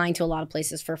been applying to a lot of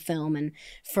places for film and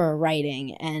for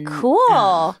writing. And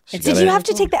Cool. it's Did gotta- you have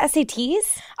to take the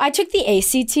SATs? I took the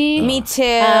ACT. Me too.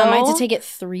 I had to take it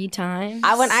 3 times.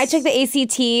 When I took the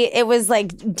ACT, it was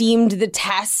like deemed the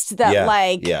test that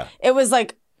Yeah. it was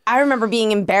like, I remember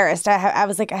being embarrassed. I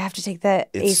was like, I have to take the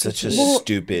It's ACT. such a Well,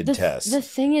 stupid the, test. The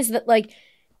thing is that like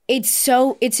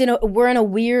we're in a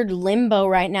weird limbo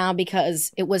right now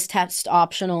because it was test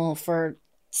optional for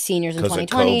seniors in 'Cause of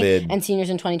 2020 COVID. and seniors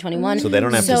in 2021. So they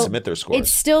don't have to So submit their scores.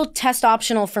 It's still test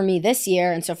optional for me this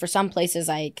year, and so for some places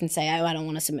I can say, oh, I don't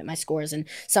want to submit my scores, and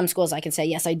some schools I can say,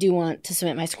 yes, I do want to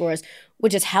submit my scores,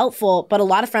 which is helpful. But a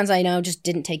lot of friends I know just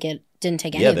didn't take any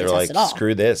yeah, of the they're tests like, at all.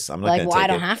 screw this. I'm not Like, going to well, take I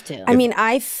don't it. have to. I mean,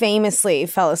 I famously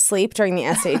fell asleep during the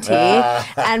SAT,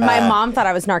 and my mom thought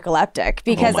I was narcoleptic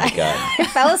because Oh my God. I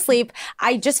fell asleep.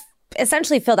 I just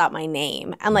essentially filled out my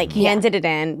name and like handed it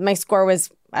in. My score was,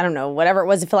 I don't know, whatever it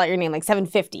was to fill out your name, like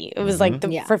 750. It was like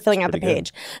for filling out the pretty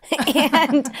page.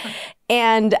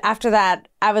 and after that,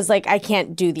 I was like, I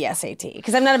can't do the SAT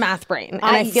because I'm not a math brain, and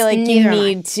I feel like you neither am I.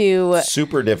 need to.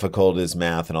 Super difficult is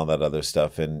math and all that other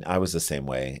stuff. And I was the same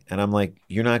way. And I'm like,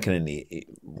 you're not going to need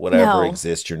whatever No.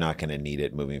 exists. You're not going to need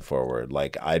it moving forward.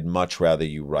 Like, I'd much rather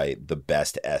you write the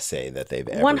best essay that they've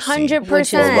ever seen.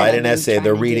 100%. Or write an I'm essay. trying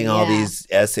They're to do, reading all yeah. these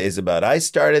essays about, I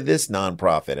started this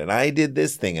nonprofit and I did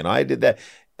this thing and I did that.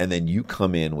 And then you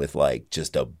come in with like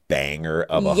just a banger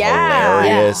of a Yeah.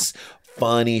 hilarious,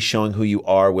 funny, showing who you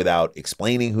are without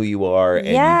explaining who you are. And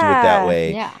you do it Yeah. that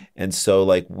way. Yeah. And so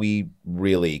like we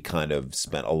really kind of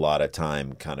spent a lot of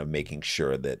time kind of making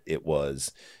sure that it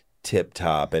was tip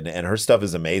top, and her stuff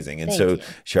is amazing. And Thank so you.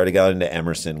 she already got into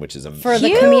Emerson, which is For the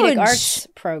Huge. comedic arts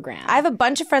program. I have a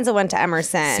bunch of friends that went to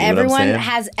Emerson. what I'm Everyone saying?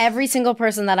 has, every single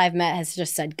person that I've met has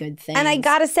just said good things. And I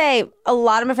gotta say, a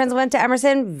lot of my friends went to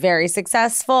Emerson, very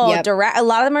successful. Yep. A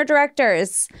lot of them are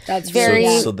directors. That's very-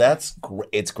 really So that's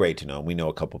it's great to know. We know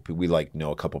a couple people. We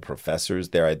know a couple professors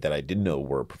there that I didn't know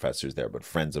were professors there, but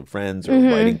friends of friends or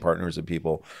writing partners of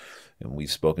people. And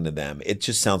we've spoken to them. It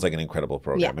just sounds like an incredible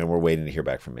program, and we're waiting to hear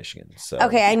back from Michigan. So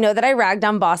Okay, I know that I ragged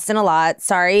on Boston a lot.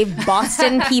 Sorry,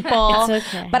 Boston people. It's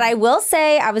okay. But I will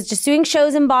say I was just doing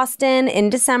shows in Boston in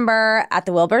December at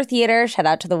the Wilbur Theater. Shout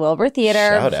out to the Wilbur Theater.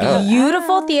 Shout out.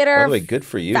 Beautiful theater. By the way, good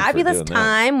for you. Fabulous for doing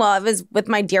time. Well, it was with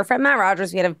my dear friend Matt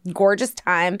Rogers. We had a gorgeous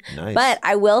time. Nice. But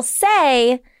I will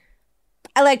say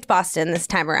I liked Boston this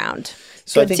time around.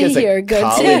 So I Good think to as a hear, good to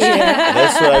college, hear.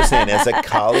 that's what I was saying. As a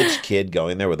college kid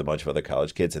going there with a bunch of other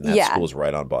college kids, and that Yeah. school's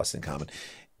right on Boston Common.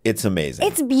 It's amazing.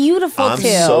 It's beautiful I'm too.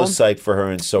 so psyched for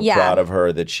her and so Yeah. proud of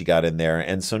her that she got in there.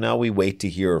 And so now we wait to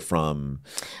hear from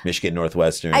Michigan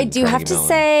Northwestern. I do have Carnegie to Mellon.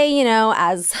 say,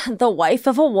 as the wife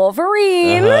of a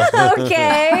Wolverine,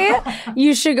 okay,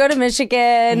 you should go to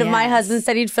Michigan. My Yes. husband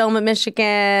studied film at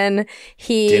Michigan.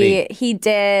 Did He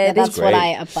did. That's what Great. I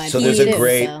applied So for there's too, a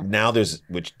great so. now there's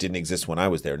which didn't exist when I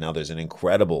was there. Now there's an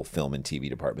incredible film and TV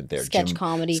department there. Sketch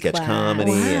comedy sketch class.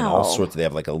 comedy, and all Wow. sorts. They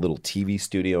have like a little TV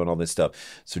studio and all this stuff.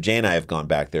 So Jay and I have gone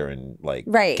back there and like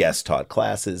Right. guest taught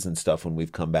classes and stuff when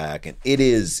we've come back, and it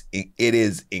is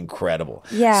incredible.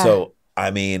 Yeah. So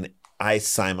I mean, I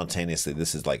simultaneously,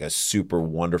 this is like a super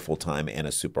wonderful time and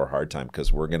a super hard time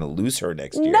because we're going to lose her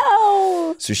next year.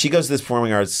 No. So she goes to this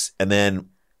performing arts, and then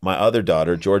my other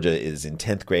daughter, Georgia, is in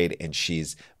 10th grade, and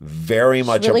she's very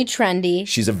much really trendy.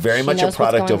 She's a very She much a knows what's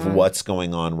product going of on. what's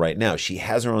going on right now. She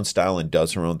has her own style and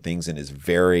does her own things and is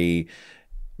very,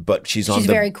 but she's on She's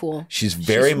the very cool. She's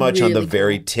very She's much on the really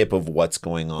very cool. tip of what's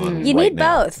going on. You right need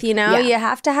now. both, Yeah. You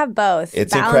have to have both.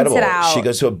 It's Balance incredible. It out. She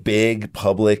goes to a big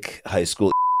public high school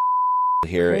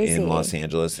here Crazy. in Los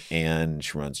Angeles, and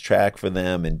she runs track for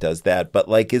them and does that. But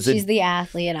like, She's the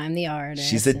athlete. I'm the artist.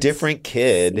 she's a different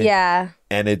kid. Yeah.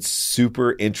 And it's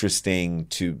super interesting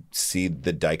to see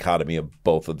the dichotomy of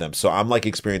both of them. So I'm like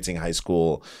experiencing high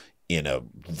school in a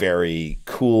very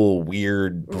cool,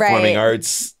 weird performing Right.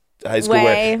 arts high school Way.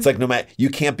 where it's like no matter, you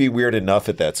can't be weird enough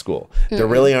at that school. There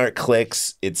really aren't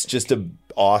cliques. It's just a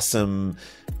awesome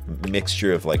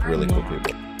mixture of like really cool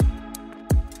people.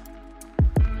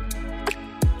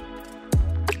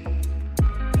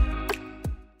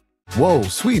 Whoa,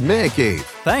 sweet man cave.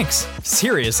 Thanks.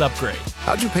 Serious upgrade.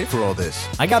 How'd you pay for all this?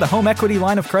 I got a home equity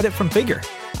line of credit from Figure.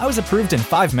 I was approved in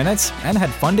 5 minutes and had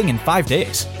funding in 5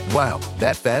 days. Wow,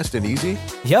 that fast and easy?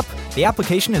 Yep, the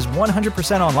application is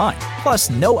 100% online, plus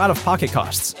no out-of-pocket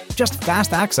costs. Just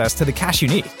fast access to the cash you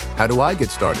need. How do I get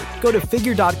started? Go to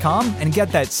figure.com and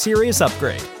get that serious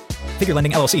upgrade. Figure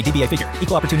Lending LLC, DBA Figure,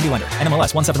 Equal Opportunity Lender,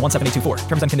 NMLS 1717824.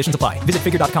 Terms and conditions apply. Visit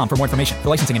figure.com for more information. For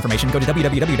licensing information, go to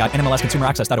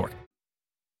www.nmlsconsumeraccess.org.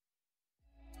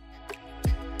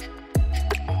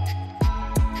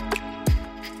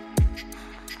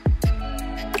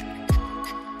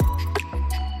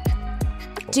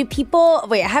 Do people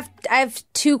wait? I have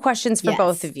two questions for Yes.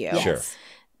 both of you. Yes. Sure.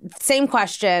 Same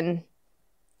question.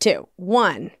 Two.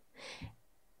 One.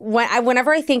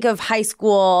 Whenever I think of high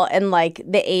school in like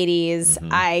the 80s, Mm-hmm.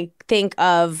 I think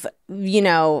of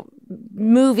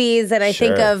movies, and I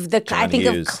think Sure. of I John think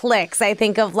Hughes. of cliques. I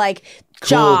think of like Cool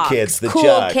jocks, kids, the cool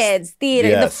jocks. kids, theater,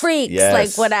 the Yes, freaks, yes.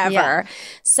 like whatever. Yeah.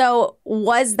 So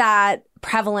was that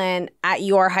prevalent at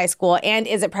your high school, and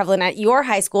is it prevalent at your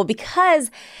high school?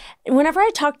 Because whenever I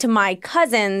talk to my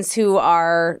cousins who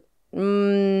are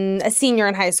a senior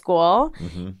in high school,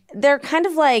 they're kind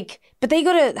of like, but they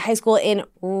go to high school in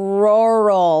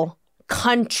rural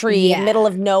country, Yeah. middle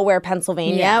of nowhere,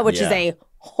 Pennsylvania, Yeah. which is Yeah. a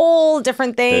whole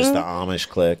different thing. There's the Amish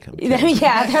clique. I'm kidding.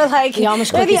 Yeah, they're like The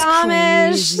Amish they're clique the is Amish.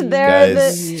 crazy. They're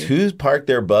Guys, who's parked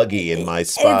their buggy in my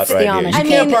spot It's right the here? Amish. You I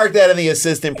can't mean- park that in the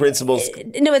assistant principal's.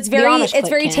 no, it's very Amish it's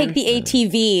very clique take the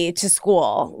ATV to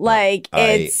school. Like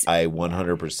it's I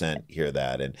 100% hear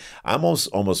that, and I'm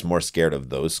almost more scared of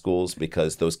those schools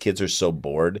because those kids are so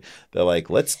bored. They're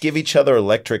like, let's give each other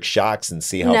electric shocks and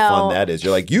see how No. fun that is.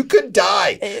 You're like, you could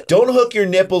die. Don't hook your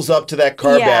nipples up to that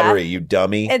car Yeah. battery, you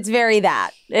dummy. it's very that.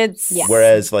 It's Yeah.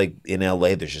 Whereas like in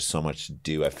LA, there's just so much to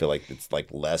do. I feel like it's like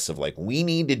less of like we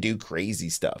need to do crazy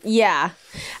stuff. Yeah.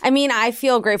 I mean, I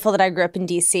feel grateful that I grew up in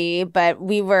DC, but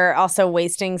we were also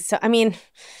wasting so I mean,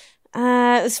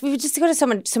 We would just go to so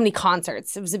many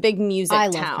concerts. It was a big music I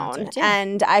love town, concerts, yeah.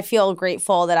 and I feel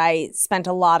grateful that I spent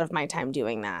a lot of my time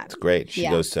doing that. It's great. She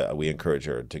Yeah. goes to. We encourage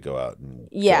her to go out and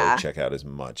Yeah. go check out as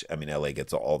much. I mean, LA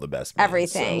gets all the best bands,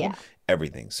 Everything. so Yeah.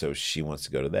 everything. So she wants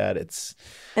to go to that. It's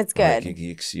good.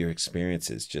 Like, your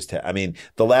experiences just. I mean,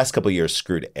 the last couple of years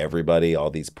screwed everybody. All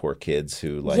these poor kids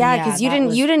who like. Yeah, Yeah, because you that didn't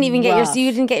was even get rough.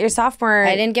 you didn't get your sophomore.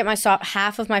 I didn't get my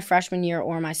half of my freshman year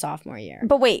or my sophomore year.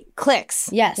 But wait, cliques.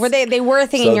 Yes. Were they were a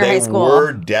thing So in your they high school?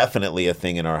 were definitely a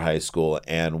thing in our high school,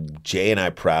 and Jay and I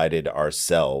prided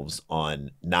ourselves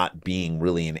on not being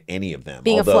really in any of them.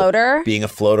 Being a Although floater? Being a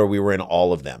floater, we were in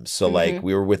all of them. So like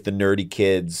we were with the nerdy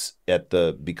kids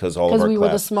because all of our we were the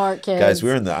class- smart kids. Guys, we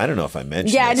were in the. I don't know if I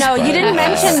mentioned. Yeah, this, no, you but, didn't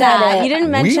mention Said that. it. You didn't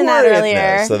we mention that were in earlier.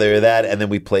 there. So there were that, and then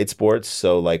we played sports.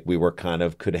 So like we were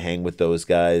could hang with those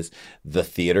guys. The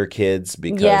theater kids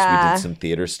because we Yeah. did some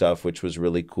theater stuff, which was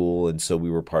really cool, and so we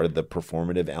were part of the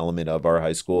performative element of our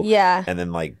high school. Yeah. and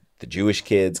then like the Jewish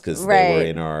kids because they Right. were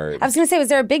in our. I was going to say, was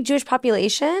there a big Jewish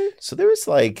population? So there was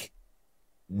like,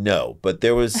 no, but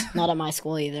there was. Not at my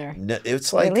school either. No,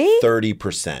 it's like Really?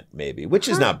 30% maybe, which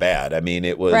is not bad. I mean,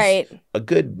 it was Right. a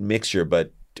good mixture,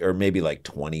 or maybe like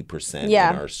 20%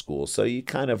 Yeah. in our school. So you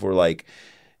kind of were like,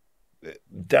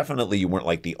 definitely you weren't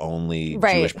like the only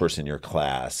Right. Jewish person in your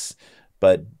class.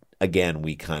 But again,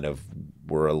 we kind of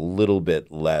were a little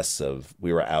bit less of,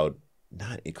 we were out.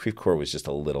 Creve Coeur was just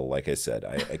a little, like I said,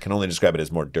 I can only describe it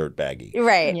as more dirt baggy.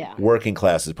 Right. Yeah. Working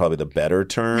class is probably the better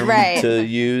term Right. to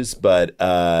use, but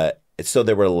so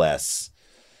there were less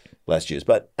Jews.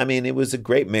 But I mean, it was a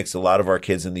great mix. A lot of our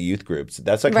kids in the youth groups.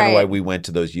 That's like kind of Right. why we went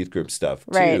to those youth group stuff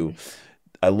Right. too.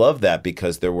 I love that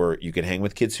because you could hang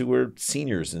with kids who were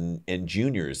seniors and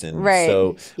juniors, and Right.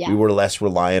 so Yeah. we were less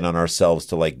reliant on ourselves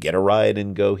to like get a ride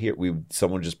and go here.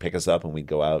 Someone would just pick us up and we'd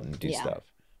go out and do Yeah. stuff.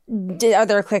 Are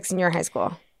there cliques in your high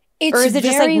school? It's Or is it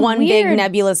just like very one big weird.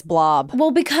 nebulous blob?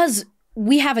 Well, because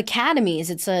we have academies.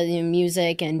 It's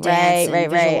music and dance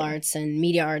and visual arts and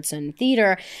media arts and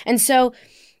theater. And so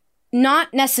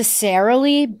not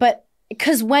necessarily, but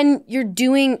because when you're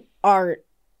doing art,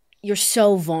 you're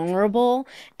so vulnerable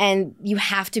and you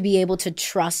have to be able to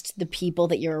trust the people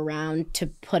that you're around to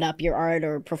put up your art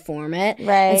or perform it.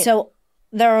 Right. And so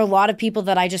there are a lot of people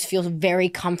that I just feel very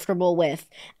comfortable with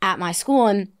at my school.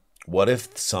 And What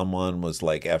if someone was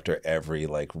like, after every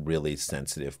like really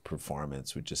sensitive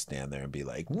performance, would just stand there and be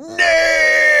like,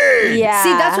 "Nerd!" Yeah. see,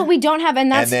 that's what we don't have.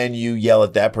 And that's, And then you yell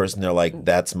at that person. They're like,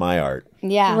 "That's my art.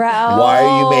 yeah. Why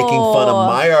are you making fun of Oh.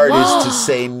 my art? Is to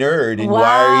say nerd, and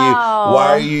Wow. why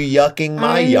are you yucking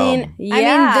my yum?" I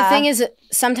mean, the thing is,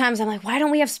 sometimes I'm like, why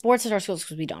don't we have sports at our schools?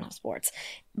 Because we don't have sports.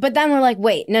 But then we're like,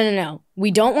 wait, no.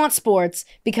 We don't want sports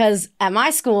because at my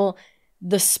school,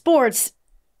 the sports,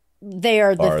 they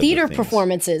are the Are the theater things.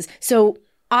 performances. So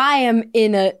I am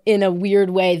in a weird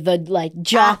way the like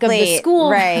jock of the Athlete, school.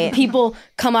 right. People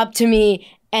come up to me,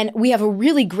 and we have a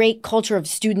really great culture of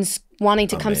students wanting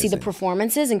to come see the Amazing.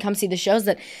 performances and come see the shows.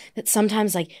 That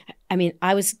sometimes, like, I mean,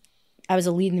 I was a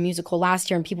lead in the musical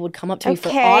last year, and people would come up to me for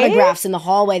Okay. autographs in the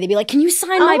hallway. They'd be like, "Can you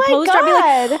sign my my poster?" I'd be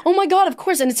like, God. "Oh my god, of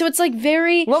course!" And so it's like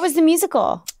very. What was the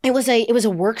musical? It was a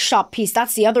workshop piece.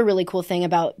 That's the other really cool thing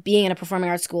about being in a performing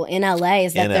arts school in LA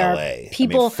is that In there LA, are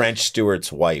people. I mean, French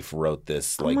Stewart's wife wrote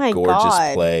this like my gorgeous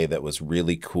God. play that was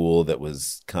really cool. That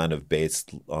was kind of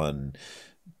based on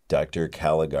Dr.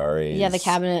 Caligari's yeah, the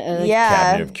cabinet.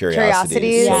 Cabinet of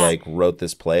Curiosities. So Yeah. like wrote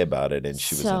this play about it, and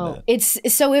she was in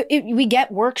that. We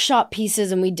get workshop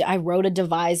pieces, and I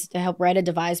helped write a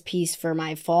devised piece for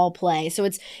my fall play. So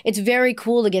it's very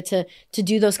cool to get to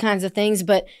do those kinds of things.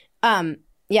 But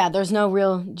yeah, there's no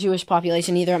real Jewish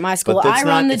population either at my school. But that's I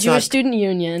run not- the it's Jewish not- Student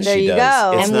Union. There She you does.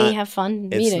 go. It's and not- we have fun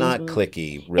It's meetings. not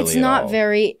clicky, really. It's at not all.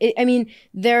 very. I mean,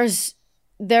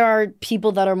 there are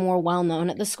people that are more well known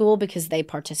at the school because they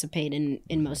participate in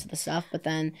most of the stuff. But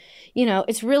then,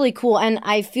 it's really cool, and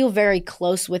I feel very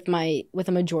close with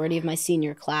a majority of my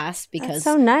senior class because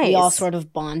so nice. we all sort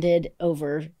of bonded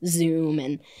over Zoom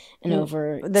and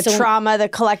over The trauma, the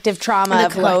collective trauma the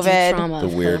of collective COVID. trauma The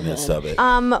of weirdness COVID. of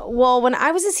it. Well, when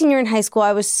I was a senior in high school,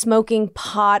 I was smoking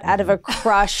pot out of a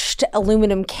crushed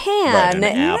aluminum can. Right, an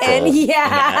apple. And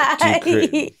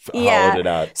Hollowed it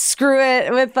out. Screw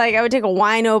it with I would take a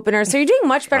wine opener. So you're doing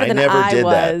much better I than never I did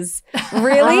that. was.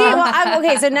 Really? Well,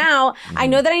 okay. So now I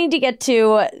know that I need to get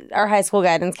to our high school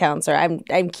guidance counselor.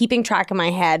 I'm keeping track in my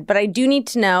head, but I do need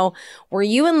to know: were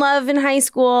you in love in high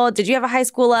school? Did you have a high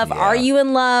school love? Yeah. Are you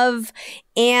in love?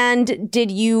 And did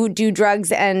you do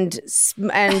drugs and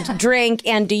drink?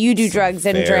 And do you do drugs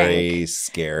and drink? Very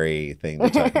scary thing to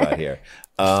talk about here.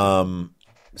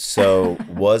 So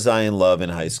was I in love in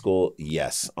high school?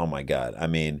 Yes. Oh my God. I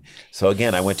mean, so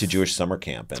again, I went to Jewish summer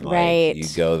camp, and like Right. you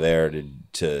go there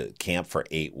to camp for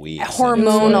 8 weeks.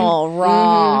 Hormonal,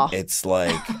 raw, It's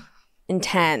like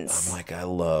intense. I'm like,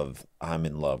 I'm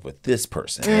in love with this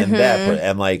person and that person.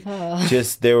 And like,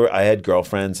 I had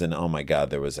girlfriends, and oh my God,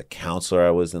 there was a counselor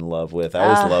I was in love with. I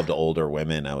always loved older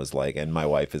women. I was like, and my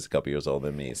wife is a couple years older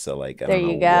than me. So like, I There don't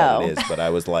know you go. what it is, but I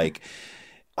was like,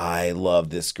 I love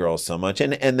this girl so much.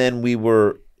 And then we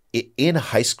were in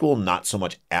high school, not so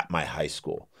much at my high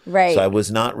school. Right. So I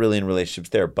was not really in relationships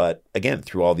there. But again,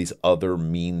 through all these other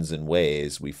means and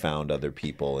ways, we found other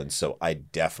people. And so I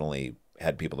definitely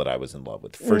had people that I was in love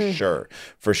with for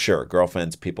sure.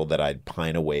 Girlfriends, people that I'd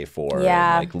pine away for,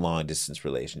 Yeah. and like long distance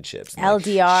relationships. And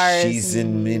LDRs. she's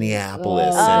in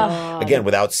Minneapolis. And again,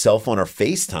 without cell phone or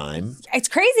FaceTime, It's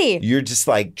crazy. you're just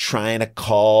like trying to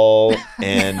call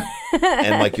and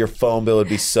like your phone bill would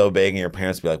be so big, and your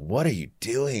parents would be like, "What are you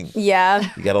doing?" Yeah.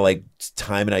 You got to like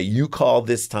time it out. You call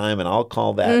this time and I'll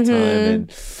call that time.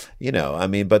 And, I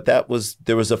mean, but there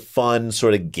was a fun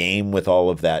sort of game with all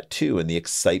of that too. And the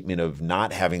excitement of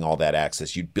not having all that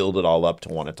access. You'd build it all up to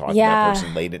want to talk to that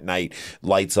person late at night,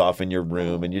 lights off in your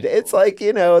room. And it's like,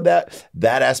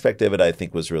 that aspect of it, I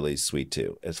think, was really sweet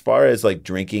too. As far as like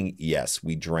drinking, yes,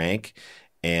 we drank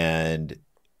and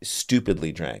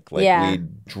stupidly drank. Like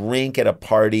we'd drink at a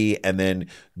party and then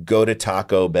go to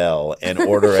Taco Bell and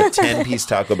order a 10-piece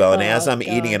Taco Bell. And as I'm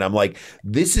eating it, I'm like,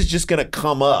 this is just going to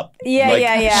come up.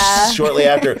 Shortly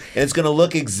after. And it's going to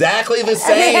look exactly the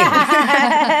same.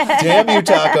 Damn you,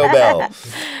 Taco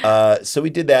Bell. So we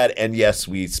did that. And yes,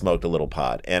 we smoked a little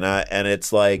pot. And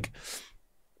it's like,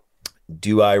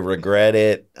 do I regret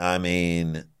it? I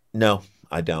mean, no.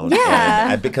 I don't.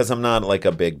 Yeah. And because I'm not like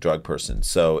a big drug person.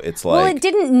 So it's like. Well, it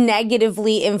didn't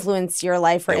negatively influence your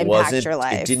life or impact your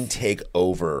life. It didn't take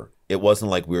over. It wasn't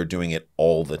like we were doing it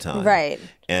all the time. Right.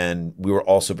 And we were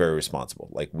also very responsible.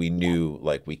 Like we knew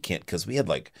like we can't, because we had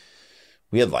like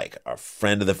a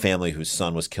friend of the family whose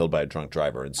son was killed by a drunk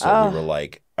driver. And so we were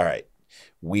like, all right,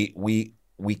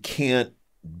 we can't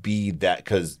be that,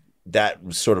 because that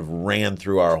sort of ran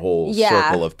through our whole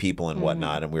circle of people and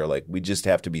whatnot. And we were like, we just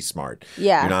have to be smart.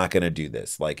 Yeah. You're not going to do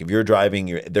this. Like if you're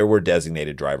driving, there were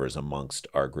designated drivers amongst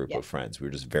our group of friends. We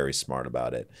were just very smart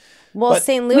about it. Well, But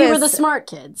St. Louis. We were the smart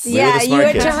kids. We were Yeah, the you smart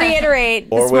had kids. to reiterate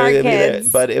the Or smart we-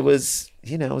 kids. But it was,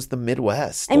 it was the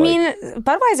Midwest. I mean,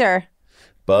 Budweiser.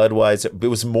 Budweiser. It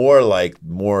was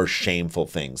more shameful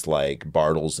things like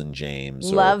Bartles and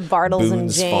James. Love Bartles and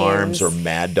Boone's James. Farms or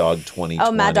Mad Dog 2020.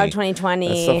 Oh, Mad Dog 2020.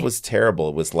 That stuff was terrible.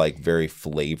 It was like very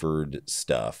flavored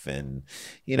stuff. And,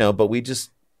 but we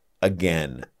just,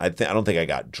 again, I don't think I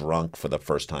got drunk for the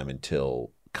first time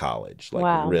until college.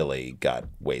 Like really got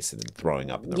wasted and throwing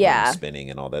up in the room, spinning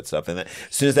and all that stuff. And then,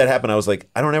 as soon as that happened, I was like,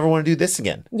 I don't ever want to do this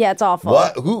again. Yeah, it's awful.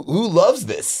 What? Who loves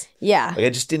this? Yeah. Like I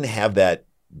just didn't have that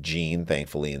gene,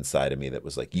 thankfully, inside of me that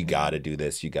was like, you got to do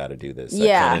this, you got to do this.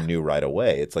 Yeah. I kind of knew right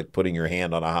away. It's like putting your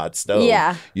hand on a hot stove.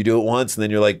 Yeah. You do it once and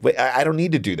then you're like, wait, I don't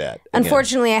need to do that again.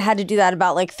 Unfortunately, I had to do that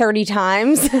about like 30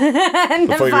 times. And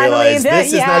Before you then finally, realize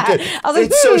this is not good. I was like,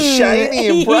 It's so shiny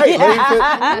and bright.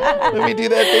 Let me do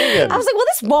that thing again. I was like, well,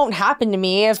 this won't happen to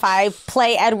me if I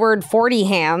play Edward 40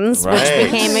 Hands, Right.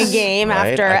 which became a game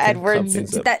Right. after I can Edward's. come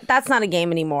things up. That's not a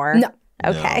game anymore. No.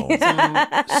 Okay.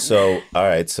 No. So, all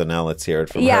right. So now let's hear it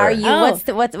from Yeah, her. are you?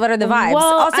 What are the vibes?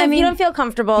 Well, also, I if you mean- don't feel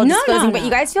comfortable No, disclosing, no, but no.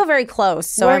 you guys feel very close,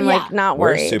 so We're- I'm like yeah. not We're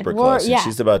worried. super We're- close. yeah. And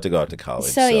she's about to go out to college.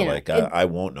 So, you know, like, I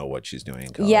won't know what she's doing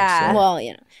in college. Yeah. so.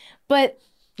 Well, but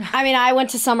I mean, I went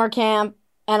to summer camp,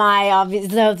 and I obviously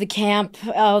the camp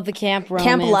romances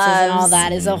and all loves.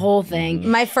 that is a whole thing.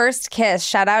 My first kiss.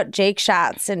 Shout out Jake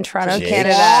Schatz in Toronto, Jake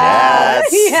Canada.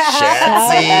 Schatz.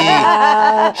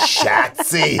 Yeah.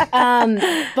 Shatsy.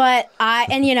 Shatsy. But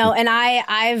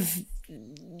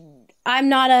I'm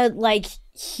not a like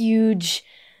huge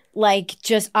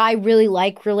I really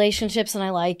like relationships, and I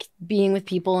like being with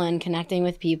people and connecting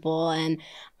with people, and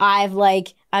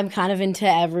I'm kind of into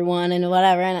everyone and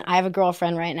whatever, and I have a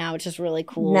girlfriend right now, which is really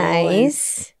cool.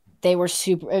 Nice. They were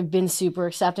have been super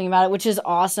accepting about it, which is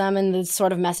awesome. And the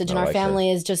sort of message in our like family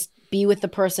is just be with the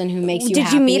person who makes you Did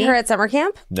happy. you meet her at summer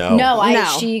camp? No.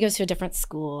 No, she goes to a different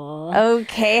school.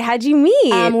 Okay. How'd you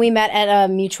meet? We met at a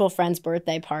mutual friend's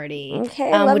birthday party.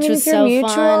 Okay. Love which meeting was through so mutual.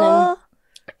 fun.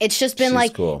 It's just been She's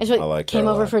like, cool. it's I like her came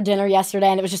a over lot. for dinner yesterday,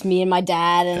 and it was just me and my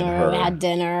dad, and her. we had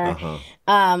dinner,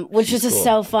 which She's was just cool.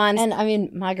 so fun. And I mean,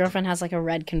 my girlfriend has like a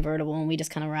red convertible, and we just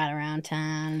kind of ride around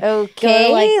town. Okay,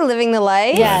 Go, like- living the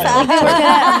life. Yeah, like they work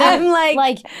at, I'm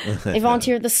like, they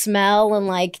volunteer at the Smell and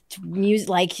like music,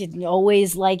 like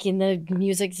always like in the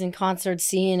music and concert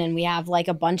scene, and we have like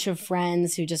a bunch of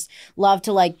friends who just love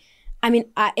to like. I mean,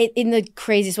 in the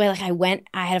craziest way, like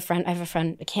I have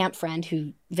a camp friend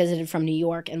who visited from New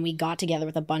York, and we got together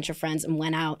with a bunch of friends and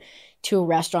went out to a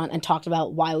restaurant and talked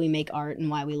about why we make art and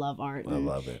why we love art. I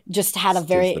love it. Just had a This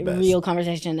very kid's the best. real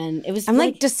conversation, and it was. I'm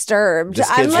like disturbed. This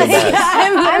I'm kid's the like, best.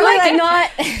 I'm like not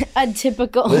a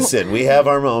typical. Listen, we have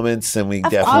our moments, and we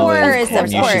course, definitely.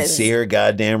 of You should course. see her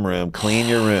goddamn room. Clean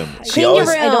your room. Clean your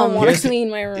room. I don't want to Here's- clean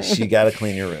my room. She got to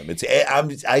clean your room.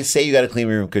 I say you got to clean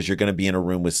your room because you're going to be in a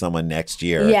room with someone next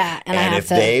year. Yeah, and I have if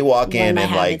to they walk learn in my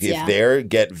and like habits, if yeah. they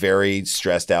get very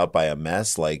stressed out by a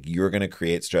mess, like you're going to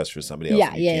create stress for somebody else. Yeah,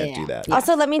 and you yeah, can't do that.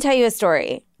 Also, let me tell you a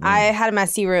story. I had a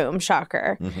messy room,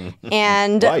 shocker.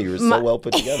 And Wow, you were so well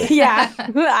put together. yeah,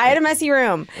 I had a messy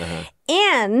room.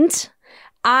 And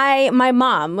my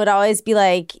mom would always be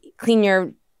like, clean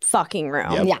your fucking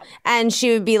room. Yep. Yeah. And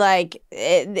she would be like,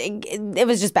 it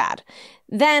was just bad.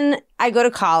 Then I go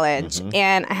to college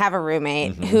and I have a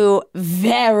roommate who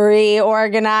very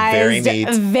organized,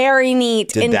 very neat.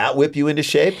 Did And- that whip you into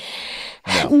shape?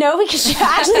 No, because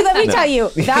actually, let me tell you,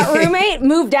 that roommate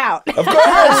moved out. Of course.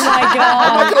 Oh my God.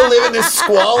 I'm not going to live in this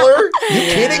squalor. You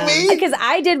kidding me? Because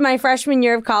I did my freshman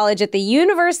year of college at the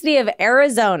University of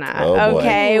Arizona, Oh, boy.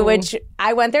 okay, which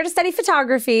I went there to study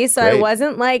photography, so I Great.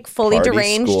 wasn't like fully Party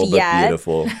deranged school, but yet.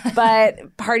 beautiful.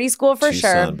 But party school for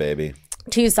Tucson, sure. baby.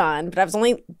 Tucson, but I was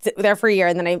only there for a year,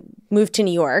 and then I moved to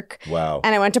New York. Wow.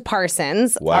 And I went to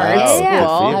Parsons Wow. Art Good for School. you. I You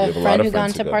have have a a lot friend of who gone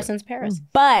friends who to go Parsons Paris.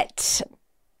 But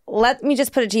let me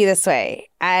just put it to you this way.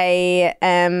 I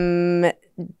am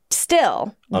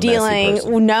still A messy dealing.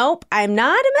 person. Nope, I'm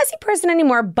not a messy person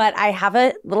anymore, but I have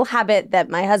a little habit that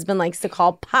my husband likes to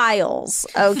call piles.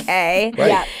 Okay. Right.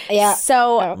 Yeah, yeah.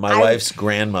 So My wife's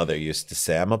grandmother used to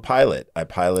say, I'm a pilot. I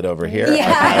pilot over here. Yeah.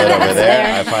 I pilot over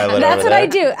there. I pilot over there. That's what I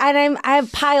do. And I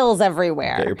have piles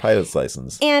everywhere. Get your pilot's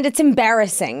license. And it's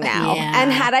embarrassing now. Yeah.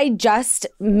 And had I just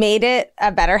made it a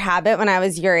better habit when I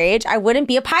was your age, I wouldn't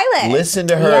be a pilot. Listen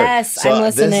to her. Yes, I'm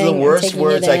This is listening. the I'm worst taking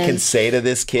words it I in. can say to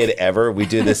this kid ever. We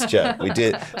do this joke. We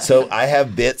did. So I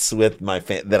have bits with my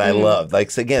that I love. Like,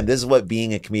 so again, this is what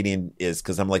being a comedian is,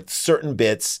 because I'm like, certain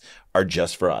bits are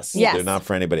just for us. Yes. They're not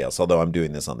for anybody else, although I'm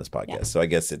doing this on this podcast. So I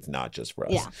guess it's not just for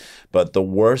us. Yeah. But the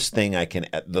worst thing I can,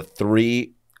 the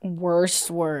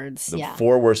Worst words. the yeah.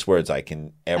 4 worst words I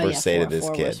can ever yeah, say four- to this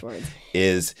four kid worst words.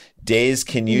 is, Days,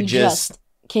 can you just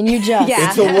Can you just? Yeah.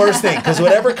 It's the worst thing, because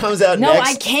whatever comes out No, next,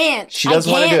 I can't. she doesn't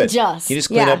want to do it. Just. Can you just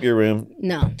clean Yeah. up your room?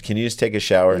 No. Can you just take a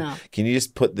shower? No. Can you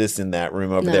just put this in that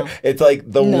room over No. there? It's like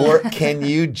the No. word. Can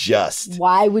you just?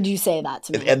 Why would you say that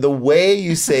to me? And the way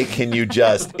you say "can you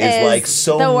just" is Is like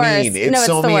so the worst. mean. It's No, it's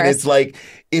so the mean. worst. It's like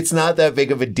it's not that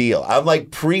big of a deal. I'm like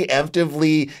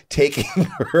preemptively taking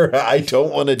her. I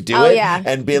don't want to do Oh, it, yeah.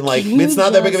 and being like, Can you it's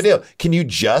not that big of a just- deal. Can you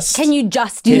just? Can you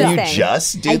just do Can the you thing?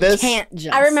 just do I this? can't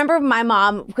just. I remember my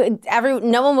mom.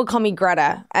 No one would call me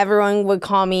Greta. Everyone would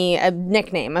call me a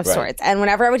nickname of Right. sorts. And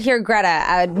whenever I would hear Greta,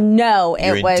 I would know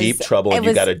You're it in was deep trouble, it and you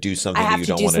was- got to do something I have that you to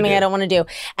don't do want to something do. I don't want to do.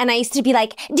 And I used to be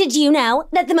like, "Did you know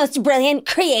that the most brilliant,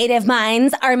 creative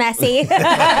minds are messy?"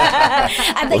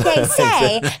 I'm like, they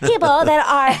say people that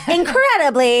are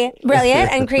incredibly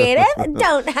brilliant and creative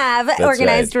don't have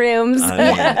organized right. rooms.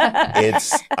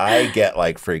 I get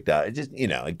like freaked out. It just,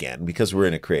 again, because we're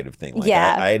in a creative thing. Like,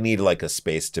 Yeah. I need like a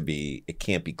space to be. It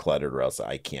can't be cluttered, or else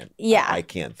I can't. Yeah. I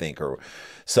can't think. Or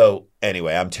so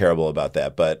anyway, I'm terrible about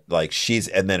that. But like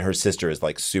and then her sister is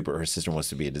like super. Her sister wants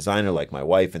to be a designer like my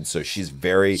wife, and so she's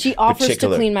very. She offers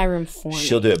particular. to clean my room for me.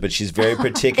 She'll do it, but she's very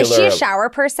particular. Is she a shower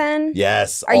person?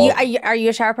 Yes. Are you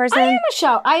a shower person? I am a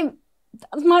shower.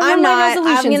 I'm not.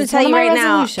 I'm going to tell you right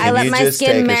now. I Can let you my just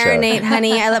skin take a shower? marinate,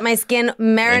 honey. I let my skin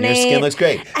marinate. And your skin looks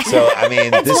great. So I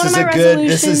mean, this one is of my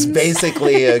This is resolutions.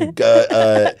 basically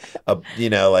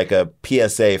like a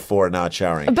PSA for not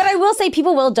showering. But I will say,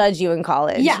 people will judge you in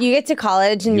college. Yeah. You get to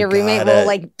college, and You your roommate gotta- will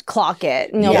like clock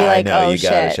it, and you'll yeah, be like, I know "Oh you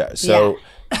shit!" gotta shower. So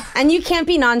And you can't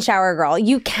be non-shower girl.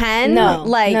 You can, No,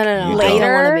 like no. You I don't want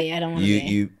later. to be. I don't want to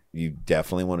be. you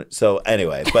definitely want to. So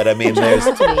anyway, but I mean, there's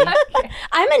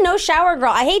I'm a no shower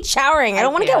girl. I hate showering. I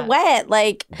don't want to get wet.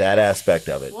 Like, that aspect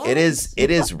of it. It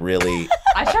is really.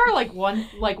 I shower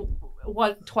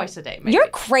twice a day. Maybe. you're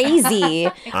crazy.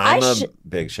 I'm I a sh-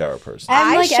 big shower person.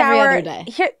 I'm I like every shower other day.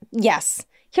 Here, yes.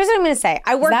 Here's what I'm going to say.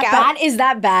 I work Is that out. bad? Is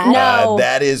that bad? No.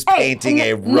 That is painting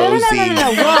a rosy.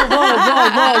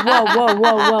 No.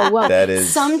 Whoa. That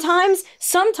is-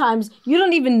 Sometimes you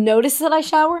don't even notice that I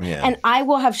shower, Yeah. and I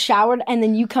will have showered, and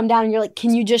then you come down and you're like,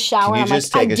 "Can you just shower?" Can you And I'm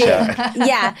just like, take "I a did." shower?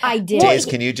 Yeah. I did. Days,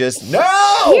 can you just no?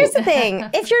 Here's the thing.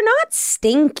 If you're not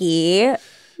stinky,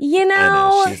 you I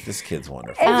know, know. This kid's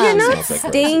wonderful. if you're She not smells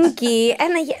like roses. stinky,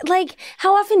 and like,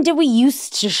 how often did we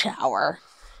used to shower?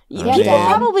 Yeah, People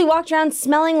Dad. probably walked around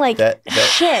smelling like That-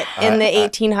 shit in the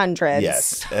 1800s.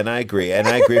 Yes, and I agree. And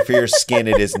I agree for your skin,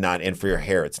 it is not, and for your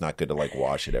hair, it's not good to like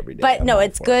wash it every day. But I'm no, all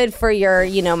it's for it. good for your,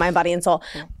 mind, body, and soul.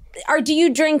 Or do you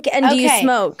drink and do you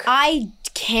smoke? I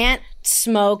can't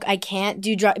smoke. I can't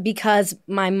do drugs because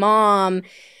my mom,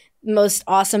 most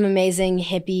awesome, amazing,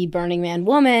 hippie, Burning Man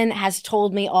woman, has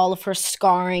told me all of her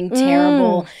scarring,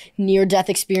 terrible, near-death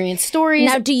experience stories.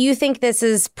 Now, do you think this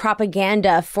is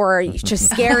propaganda to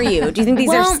scare you? Do you think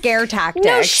these are scare tactics?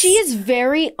 No, she is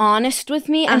very honest with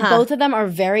me, and both of them are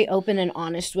very open and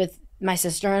honest with my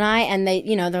sister and I. And they,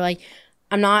 they're like,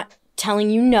 I'm not telling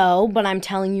you no, but I'm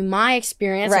telling you my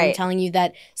experience. Right. I'm telling you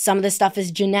that some of this stuff is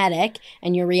genetic,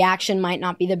 and your reaction might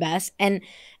not be the best. And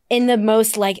in the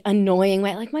most like annoying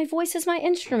way, like my voice is my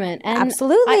instrument, and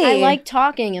Absolutely. I like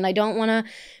talking, and I don't want to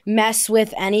mess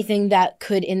with anything that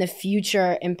could in the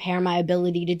future impair my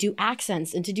ability to do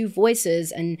accents and to do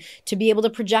voices and to be able to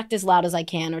project as loud as I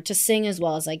can or to sing as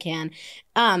well as I can.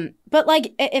 But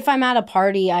like if I'm at a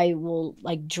party, I will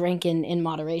like drink in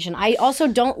moderation. I also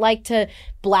don't like to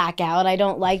black out. I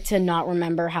don't like to not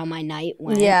remember how my night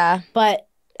went. Yeah. But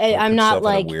Put I'm not yourself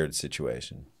like in a weird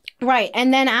situation. Right.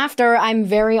 And then after, I'm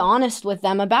very honest with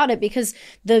them about it because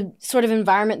the sort of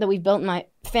environment that we've built in my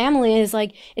family is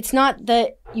like, it's not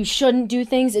that you shouldn't do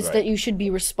things, it's that you should be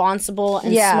responsible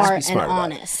and smart, Be smart and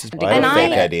about it. honest. I had And a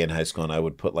fake ID in high school, and I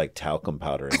would put like talcum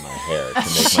powder in my hair to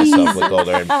make myself look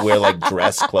older and wear like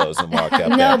dress clothes and walk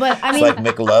out there. but I mean- it's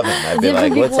like McLovin. I'd be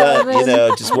like, "What's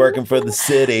up? Just working for the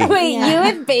city." Wait, you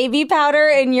with baby powder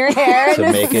in your hair to in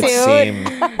a make it suit? seem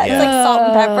It's like salt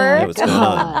and pepper. Yeah, what's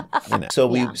going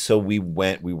on? So we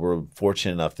went. We were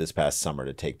fortunate enough this past summer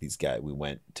to take these guys. We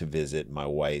went to visit my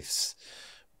wife's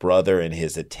brother and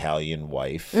his Italian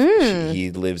wife.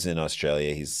 He lives in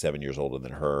Australia. He's 7 years older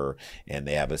than her, and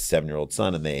they have a 7-year-old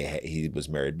son. And he was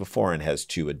married before and has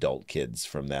 2 adult kids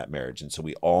from that marriage. And so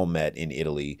we all met in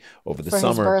Italy over the For his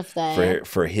summer birthday.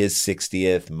 for his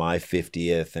 60th, my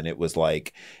 50th, and it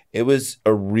was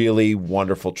a really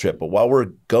wonderful trip. But while we're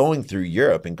going through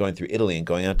Europe and going through Italy and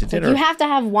going out to dinner, You have to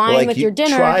have wine with your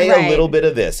dinner. Try Right. a little bit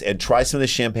of this and try some of the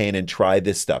champagne and try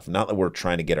this stuff. Not that we're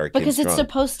trying to get our Because kids it's drunk.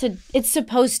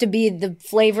 supposed to be the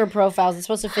flavor profiles. It's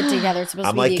supposed to fit together. It's supposed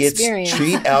I'm to be like, the experience.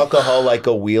 treat alcohol like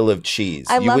a wheel of cheese.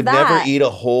 I You love would that. never eat a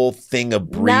whole thing of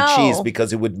brie No. cheese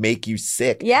because it would make you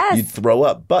sick. Yes. You'd throw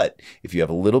up. But if you have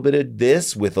a little bit of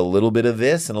this with a little bit of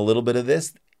this and a little bit of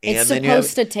this, and It's then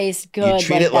supposed to taste good. you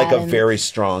treat it like that a and- very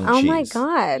strong Oh cheese. my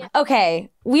God. Okay.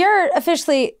 We are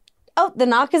officially. Oh, the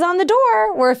knock is on the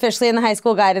door. We're officially in the high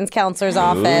school guidance counselor's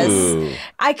office. Ooh.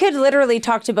 I could literally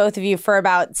talk to both of you for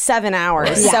about 7 hours.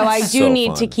 Right. So I do So need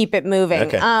fun. to keep it moving.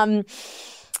 Okay.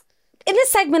 In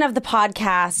this segment of the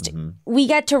podcast, we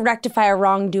get to rectify a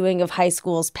wrongdoing of high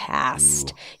school's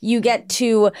past. You get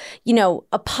to,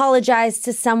 apologize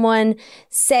to someone,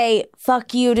 say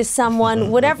fuck you to someone,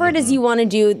 whatever it is you want to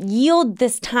do, yield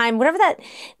this time, whatever that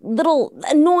little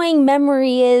annoying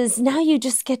memory is. Now you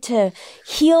just get to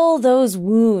heal those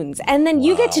wounds. And then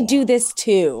you get to do this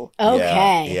too.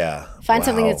 Okay. Yeah. Find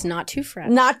something Wow. that's not too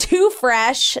fresh. Not too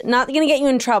fresh, not going to get you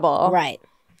in trouble. Right.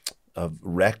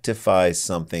 Rectify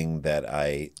something that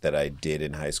I did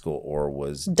in high school or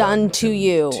was Done to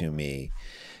you. to me.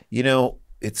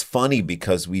 It's funny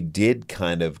because we did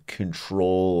kind of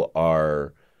control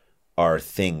our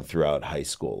thing throughout high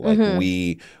school. Like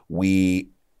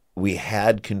we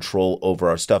had control over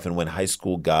our stuff, and when high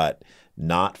school got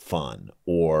not fun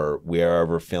or we are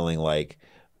ever feeling like,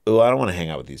 oh, I don't want to hang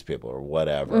out with these people or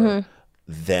whatever,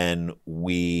 then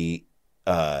we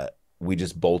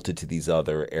just bolted to these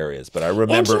other areas. But I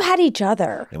remember, And you had each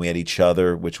other. and we had each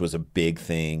other, which was a big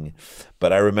thing.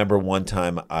 But I remember one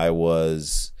time I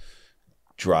was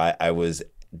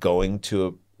going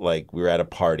to we were at a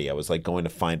party. I was going to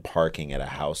find parking at a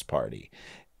house party,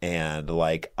 and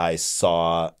I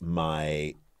saw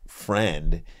my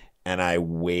friend. And I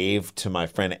waved to my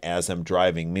friend as I'm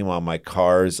driving. Meanwhile, my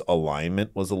car's alignment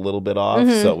was a little bit off,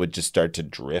 so it would just start to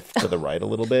drift to the right a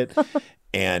little bit.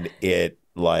 And it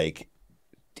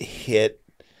hit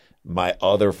my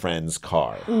other friend's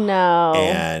car. No.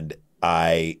 And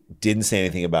I didn't say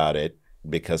anything about it.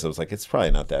 because I was like, it's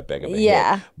probably not that big of a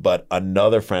Yeah. hit. But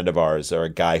another friend of ours, or a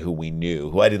guy who we knew,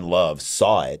 who I didn't love,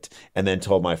 saw it and then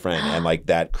told my friend. And like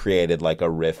that created like a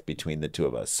rift between the two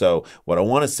of us. So what I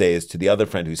want to say is to the other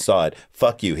friend who saw it,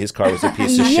 fuck you. His car was a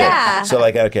piece of Yeah. shit. So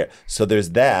like, I don't care. So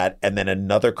there's that. And then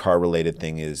another car related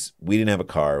thing is we didn't have a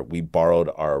car. We borrowed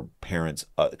our parents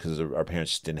because our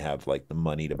parents just didn't have like the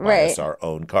money to buy us our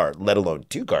own car, let alone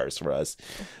 2 cars for us.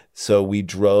 So we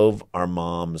drove our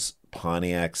mom's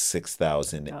Pontiac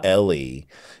 6000 Ellie,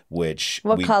 which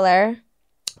What color?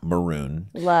 Maroon.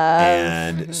 Love.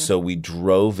 And so we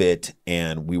drove it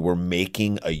and we were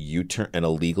making a U-turn, an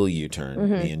illegal U-turn.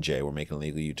 Me and Jay were making an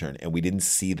illegal U-turn. And we didn't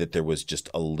see that there was just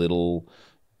a little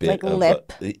bit Like of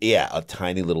lip. a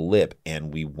tiny little lip.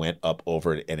 And we went up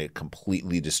over it and it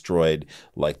completely destroyed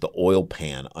like the oil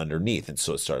pan underneath. And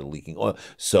so it started leaking oil.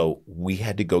 So we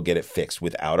had to go get it fixed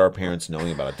without our parents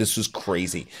knowing about it. This was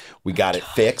crazy. We got it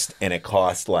fixed and it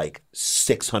cost like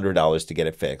 $600 to get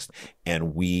it fixed.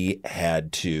 And we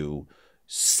had to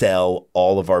sell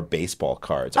all of our baseball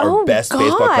cards, our best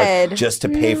baseball cards, just to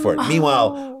pay for it.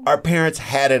 Meanwhile, our parents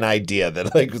had an idea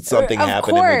that like something Of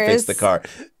happened and we fixed the course.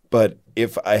 car. But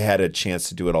if I had a chance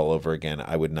to do it all over again,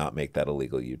 I would not make that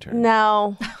illegal U-turn.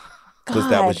 No. Because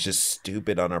that was God. just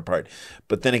stupid on our part.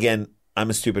 But then again, I'm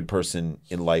a stupid person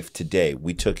in life today.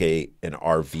 We took an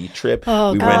RV trip. We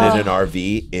rented an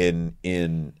RV in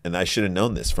and I should have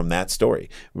known this from that story.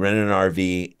 We rented an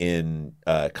RV in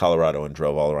Colorado and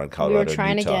drove all around Colorado. We were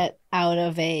trying and to Utah. get out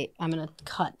of I'm going to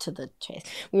cut to the chase.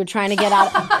 We were trying to get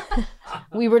out.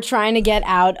 We were trying to get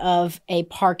out of a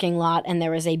parking lot, and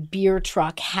there was a beer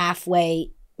truck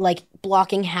halfway, like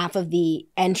blocking half of the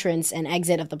entrance and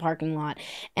exit of the parking lot.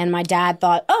 And my dad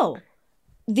thought, oh,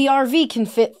 the RV can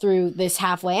fit through this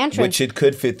halfway entrance. Which it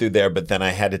could fit through there, but then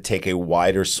I had to take a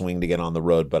wider swing to get on the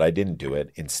road, but I didn't do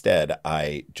it. Instead,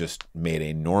 I just made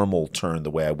a normal turn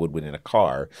the way I would in a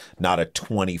car, not a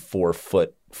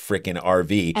 24-foot freaking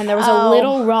RV. And there was a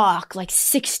little rock like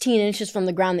 16 inches from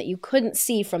the ground that you couldn't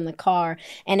see from the car,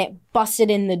 and it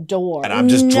busted in the door. And I'm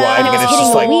just driving, and it's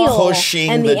just Hitting like the wheel pushing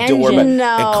and the the door, engine. but it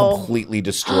No. completely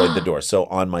destroyed the door. So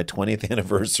on my 20th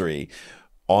anniversary,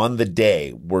 on the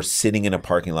day, we're sitting in a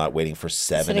parking lot waiting for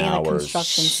 7 Sitting in a hours.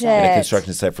 construction Shit. site. In a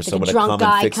construction site for Like someone a to come drunk and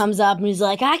guy fix. comes up and he's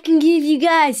like, I can give you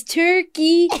guys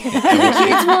turkey. The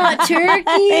kids want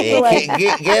turkey. Hey,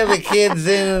 get the kids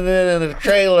in the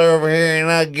trailer over here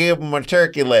and I'll give them a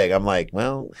turkey leg. I'm like,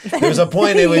 well, there's a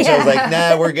point at which I was like,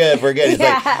 nah, we're good. He's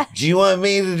like, do you want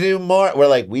me to do more? We're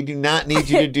like, we do not need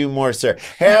you to do more, sir.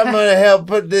 Hey, I'm going to help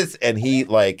put this. And he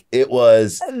like, it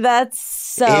was... That's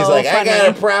so He's like, funny. I got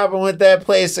a problem with that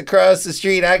place across the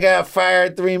street. I got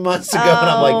fired 3 months ago. And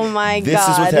I'm like, Oh, my this is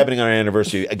what's God. happening on our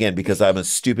anniversary. Again, because I'm a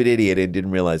stupid idiot and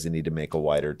didn't realize I need to make a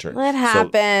wider turn. What So,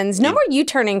 happens? No more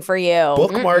U-turning for you.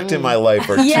 bookmarked in my life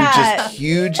are two Yeah. just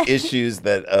huge issues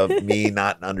that of me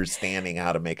not understanding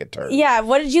how to make a turn. Yeah,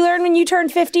 what did you learn when you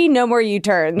turned 50? No more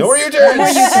U-turns. No more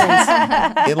U-turns.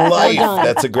 In life,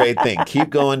 that's a great thing. Keep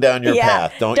going down your Yeah.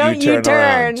 path. Don't Don't U-turn U-turn.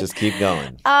 around. Just keep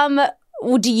going.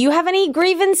 Do you have any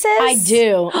grievances? I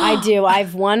do.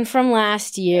 I've one from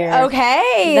last year.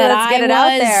 Okay, that let's get I it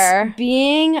out was there.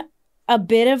 being a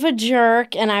bit of a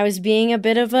jerk, and I was being a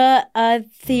bit of a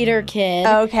theater kid.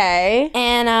 Okay.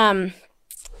 And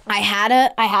I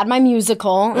had my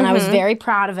musical, and I was Mm-hmm. very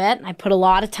proud of it. I put a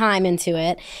lot of time into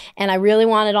it, and I really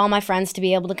wanted all my friends to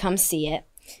be able to come see it.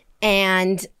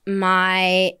 And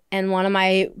one of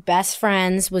my best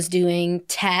friends was doing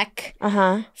tech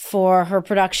for her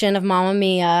production of Mamma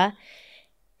Mia,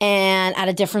 and at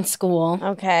a different school.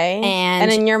 Okay.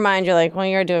 And in your mind, you're like, well,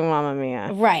 you're doing Mamma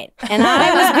Mia. Right. And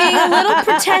I was being a little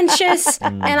pretentious,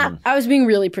 and I was being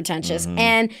really pretentious.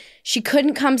 And she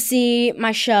couldn't come see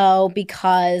my show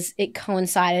because it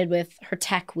coincided with her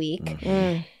tech week.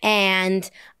 And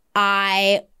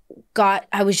I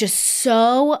was just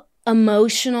so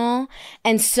emotional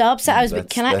and so upset. I was,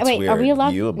 That's are we weird. allowed?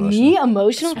 You emotional? Me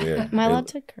emotional? That's weird. Am I allowed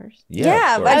to curse?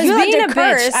 Yeah, of but course. I was you allowed being to a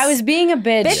curse. bitch. I was being a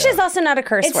bitch. Bitch is also not a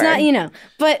curse It's word. not,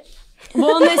 but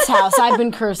well, in this house, I've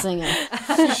been cursing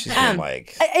it. She's been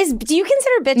like, Do you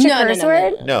consider bitch a curse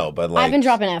word? no, but like I've been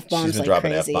dropping F-bombs She's been like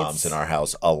dropping crazy. F-bombs in our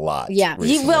house a lot. Yeah.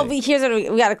 recently. Here's what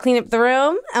we got to clean up the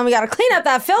room, and we got to clean up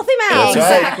that filthy mouth. That's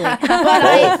right. Exactly. But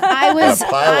I was Got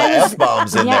a pile of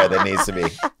F-bombs in yeah. there that needs to be.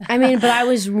 I mean, but I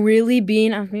was really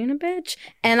being a bitch,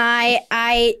 and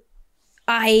I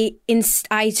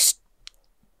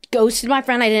ghosted my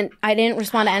friend. I didn't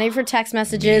respond to any of her text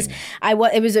messages. I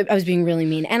was being really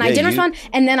mean, and I Yeah, didn't respond.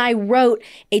 And then I wrote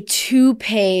a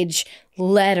 2-page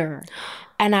letter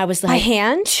And I was like, By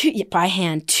hand? By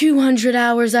hand. 200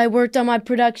 hours I worked on my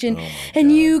production,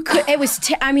 and you could. It was.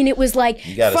 It was like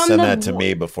You got to send that to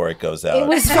me before it goes out. It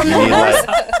was from You need,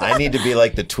 I need to be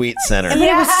like the tweet center. Send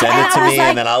it to me,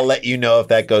 and then I'll let you know if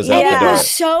that goes out the It door. was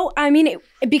so.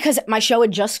 Because my show had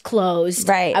just closed.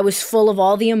 Right. I was full of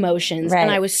all the emotions, Right.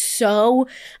 and I was so.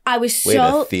 Wait,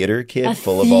 a theater kid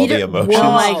full of all the theater- emotions? Whoa.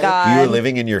 Oh my God. You were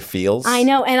living in your feels? I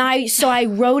know, and I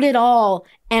wrote it all,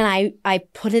 and I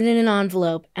put it in an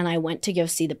envelope, and I went to go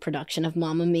see the production of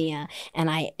Mamma Mia, and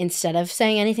instead of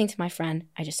saying anything to my friend,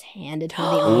 I just handed her the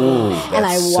envelope, and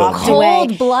I that's so walked cool. away.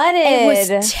 Cold-blooded. It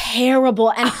was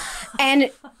terrible, and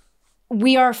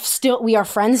we are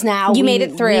friends now. You made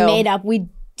it through. We made up. We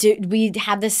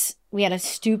had a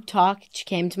stoop talk. She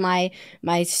came to my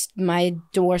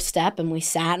doorstep, and we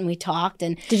sat and we talked.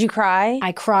 And Did you cry?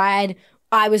 I cried.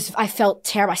 I felt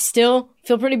terrible. I still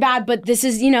feel pretty bad, but this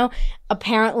is,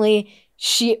 apparently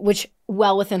she, which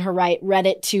well within her right, read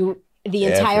it to the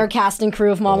entire cast and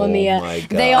crew of Mamma Mia. my God.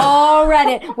 They all read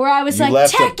it. Where I was You like,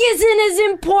 left tech isn't as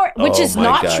important, which is my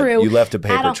not God. true. You left a at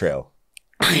paper all. trail.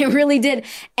 I really did.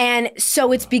 And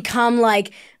so it's become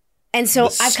like, and so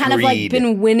The I've kind of like screed.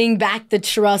 been winning back the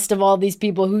trust of all these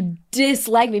people who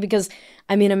dislike me because,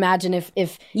 imagine if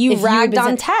you if ragged had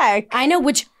been on tech. I know,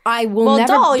 which I will Well, never.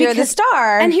 doll, you're the because-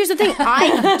 star. And here's the thing: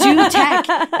 I do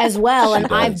tech as well, and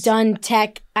does. I've done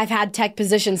tech. I've had tech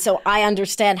positions, so I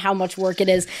understand how much work it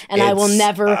is, and I will It's,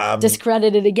 never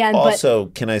discredit it again. Also,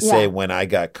 can I say yeah. when I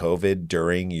got COVID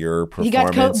during your But you got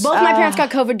performance? both my parents got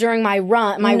COVID during my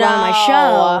run, my No.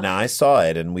 show. Now I saw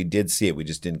it, and we did see it. We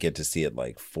just didn't get to see it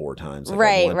like 4 times. Like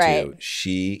Right, I want right. To.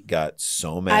 She got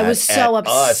so mad. I was so at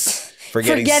us for for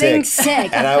getting getting sick.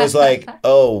 sick. And I was like,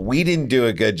 "Oh, we didn't do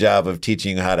a good job of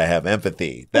teaching you how to have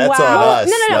empathy. That's Wow. on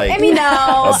us." No. Like, No.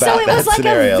 about So it was that like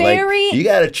scenario. a very. Like, you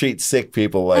got to treat sick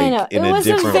people I know. like in it a was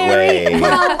different a very, way.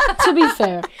 Well, to be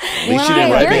fair, At least you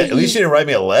didn't write me. At least you didn't write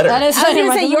me a letter. That is I was going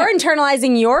to say, you're you're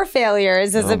internalizing your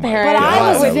failures as a my parent But I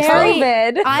was God, with very,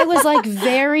 COVID. I was like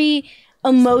very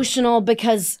emotional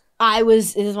because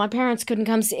my parents couldn't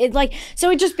come see it. Like, so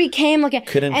it just became like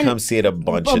Couldn't come see it a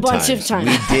bunch a of bunch times. of times.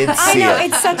 We did I see know, it.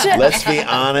 it's such a- Let's be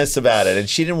honest about it. And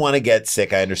she didn't want to get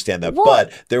sick. I understand that. Well,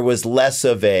 but there was less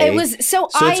of a. it was- so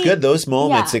it's good. Those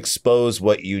moments yeah. expose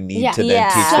what you need Yeah. to then Yeah.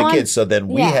 teach So the kids. So then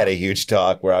we yeah. had a huge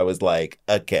talk where I was like,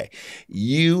 okay,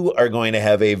 you are going to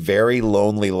have a very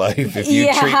lonely life if you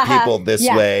Yeah. treat people this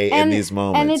Yeah. way in And- these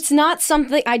moments. And it's not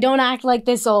something I don't act like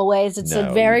this always. It's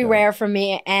No, very you don't. rare for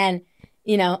me, and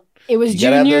it was You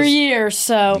gotta have junior those- year,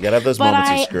 so you gotta have those but moments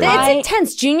of I- screw. It's I-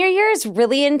 intense. Junior year is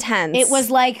really intense. It was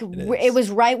like is. it was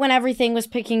right when everything was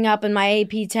picking up and my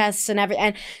AP tests and everything.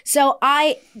 And so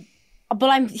but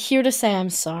I'm here to say I'm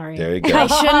sorry. There you go. I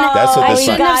shouldn't. That's what I this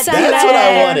shouldn't have got said to That's that. what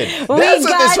I wanted. That's what this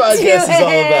got to podcast is all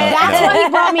about. That's No. why he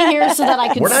brought me here so that I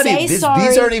could We're not say even, sorry.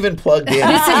 these aren't even plugged in.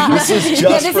 This is just yeah,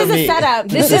 this for is me. a setup.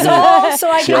 This is all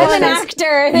so I She can. also- I'm an Yes.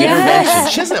 actor.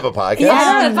 Intervention. She doesn't have a podcast. Yeah, I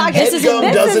don't have a podcast. Headgum This is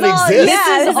doesn't all- exist. yeah,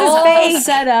 This this is is all fake.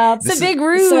 set up. It's a big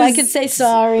ruse. So I could say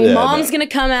sorry. Yeah, Mom's no. gonna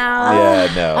come out.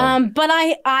 Yeah, no. But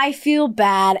I feel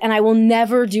bad, and I will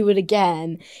never do it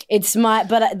again. It's my.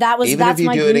 But that's Even if you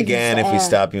my do it grievance again, if we air.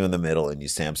 stop you in the middle and you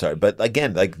say I'm sorry, but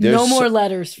again, like there's No more so-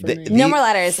 letters for the- me. the- No more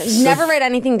letters. Never write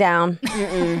anything down.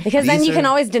 Because then These you can are-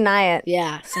 always deny it.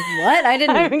 Yeah. It's like, what? I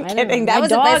didn't. I'm I didn't kidding. know. That was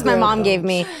dog advice my wrote mom it. gave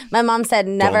me. My mom said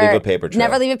never leave a paper trail.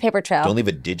 Never leave a paper trail. Don't leave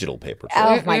a digital paper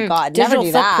trail. Oh my God! Digital never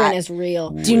do footprint that. is real.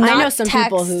 Do I not know some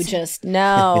people text- who just.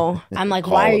 No. I'm like,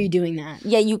 Call why are them. you doing that?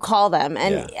 Yeah, you call them,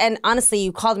 and Yeah. and honestly,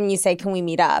 you call them and you say, "Can we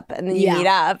meet up?" And then you Yeah. meet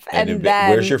up, and And then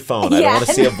where's your phone? I don't want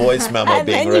to see a voice memo and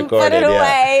being then you recorded. put it Yeah.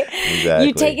 away. Exactly.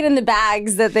 You take it in the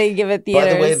bags that they give at By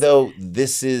theaters. the way, though,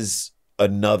 this is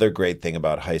another great thing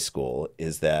about high school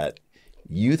is that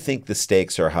you think the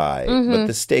stakes are high, but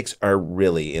the stakes are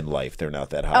really in life. They're not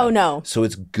that high. Oh, no. So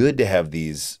it's good to have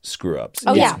these screw ups.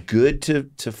 Oh, it's yeah. good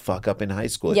to fuck up in high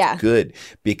school. It's Yeah. good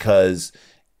because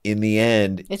in the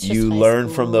end, It's just you high learn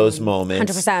school. from those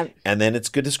moments. 100%. And then it's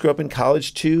good to screw up in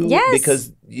college too. Yes.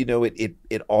 Because,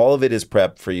 it all of it is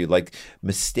prep for you. Like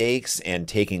mistakes and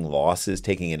taking losses,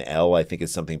 taking an L, I think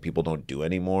is something people don't do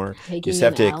anymore. You just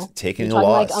have to taking a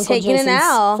loss. Like Uncle Taking an Jason's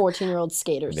L. 14-year-old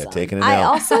skater Yeah, son. taking an I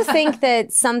L. also think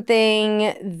that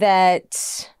something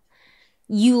that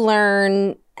you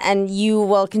learn and you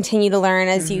will continue to learn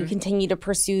as you continue to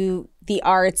pursue the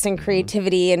arts and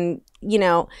creativity, and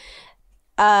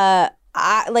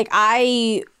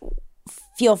I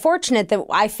feel fortunate that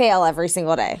I fail every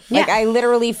single day. Like I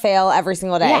literally fail every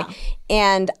single day. Yeah.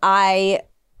 And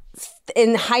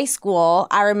in high school,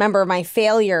 I remember my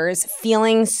failures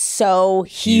feeling so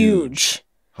huge.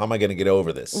 How am I going to get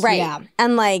over this? Right. Yeah.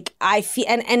 And like I feel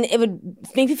and it would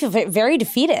make me feel very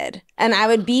defeated. And I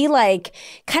would be like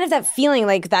kind of that feeling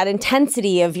like that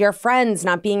intensity of your friends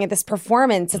not being at this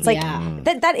performance. It's like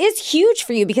that is huge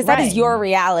for you because that is your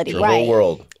reality. Your whole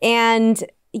world. And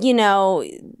you know,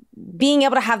 being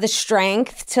able to have the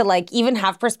strength to like even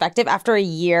have perspective after a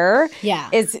year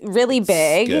is really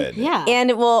big. Good. Yeah. And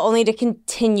it will only to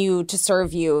continue to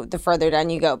serve you the further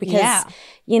down you go because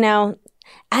you know,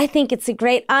 I think it's a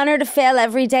great honor to fail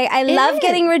every day. I love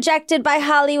getting rejected by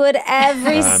Hollywood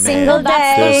every single day.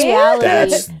 That's the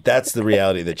reality. That's the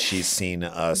reality that she's seen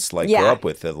us like grow up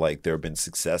with. That like there have been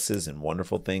successes and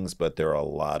wonderful things, but there are a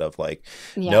lot of like,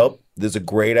 nope. There's a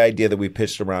great idea that we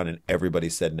pitched around and everybody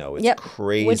said no. It's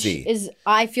crazy. Which is,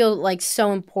 I feel like,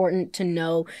 so important to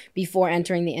know before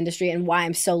entering the industry, and why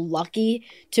I'm so lucky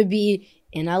to be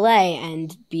in LA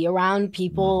and be around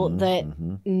people that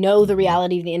know the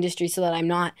reality of the industry, so that I'm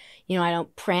not, you know, I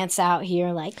don't prance out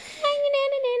here like.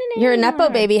 You're a Nepo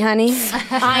baby, honey.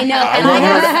 I know. And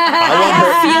I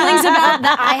have feelings about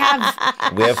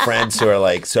that. We have friends who are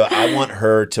like, so I want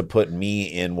her to put me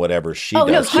in whatever she does.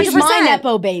 Oh, no, he's my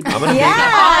Nepo baby. I'm gonna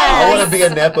I want to be a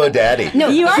Nepo daddy. No,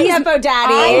 you are Nepo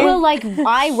daddy. I will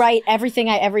I write everything,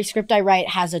 every script I write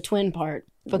has a twin part.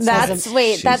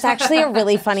 That's actually a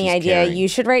really funny idea. caring. You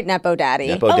should write Nepo daddy.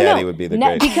 Nepo daddy would be the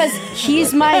great. Because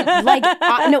he's my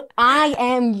I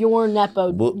am your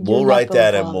Nepo. We'll write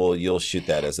that and you'll shoot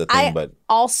that as a thing. But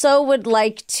also would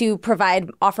like to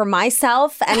offer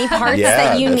myself any parts yeah,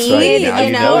 that you that's need. right. Now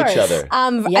you know each other.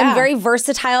 I'm very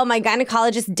versatile. My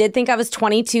gynecologist did think I was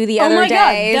 22 the other my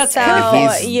day. God, that's so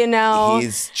perfect. you know,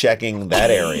 he's checking that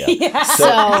area.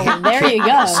 So there you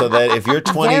go. So that if you're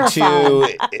 22,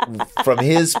 from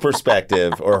his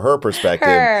perspective or her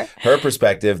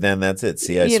perspective, then that's it.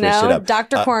 See, I switched it up.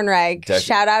 Dr. Kornreich.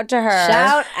 Shout out to her.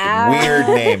 Shout out. Weird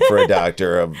name for a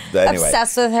doctor. Anyway.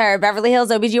 Obsessed with her. Beverly Hills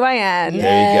OBGYN.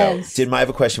 There you go. I have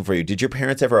a question for you. Did your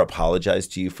parents ever apologize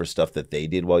to you for stuff that they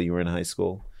did while you were in high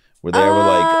school? Were they ever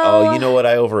like, oh, you know what?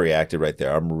 I overreacted right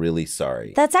there. I'm really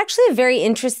sorry. That's actually a very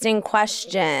interesting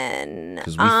question.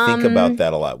 Because we think about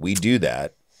that a lot. We do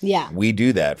that. Yeah. We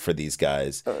do that for these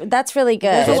guys. That's really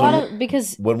good. There's a lot of,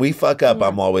 because when we fuck up,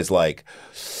 I'm always like,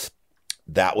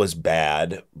 that was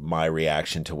bad. My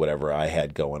reaction to whatever I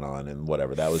had going on and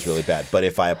whatever, that was really bad. But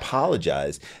if I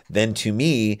apologize, then to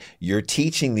me, you're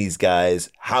teaching these guys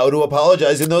how to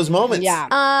apologize in those moments. Yeah.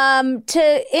 To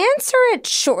answer it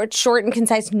short and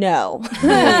concise, no.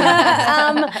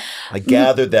 I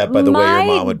gathered that by the way your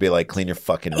mom would be like, clean your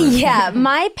fucking room. Yeah,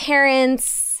 my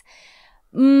parents,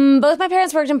 both my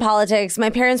parents worked in politics. My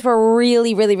parents were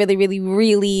really, really, really, really,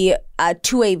 really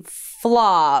to a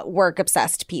flaw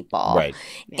work-obsessed people. Right.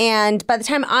 And by the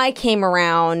time I came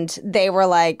around, they were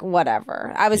like,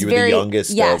 whatever. I was You were the youngest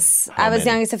of Yes. how I was the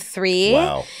many? youngest of 3.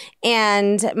 Wow.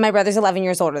 And my brother's 11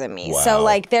 years older than me. Wow. So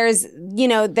like there was...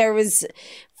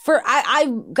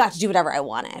 I got to do whatever I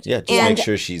wanted. Yeah, just make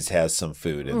sure she has some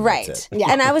food. And Right. That's it. Yeah.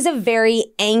 And I was a very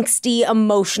angsty,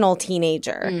 emotional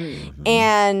teenager. Mm-hmm.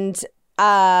 And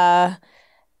I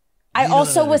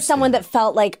also was someone that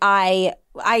felt like I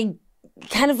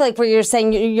kind of like where you're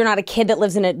saying you're not a kid that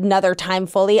lives in another time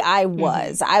fully. I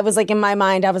was. Mm-hmm. I was like in my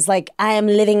mind, I was like, I am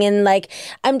living in like,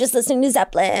 I'm just listening to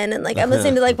Zeppelin and like I'm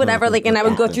listening to like whatever. Like, and I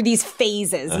would go through these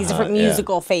phases, these different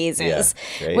musical phases,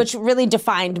 Great. which really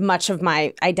defined much of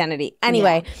my identity.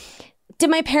 Anyway. Did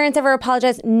my parents ever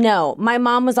apologize? No. My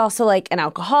mom was also like an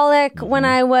alcoholic when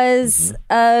I was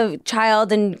a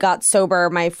child and got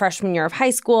sober my freshman year of high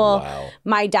school. Wow.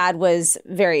 My dad was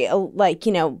very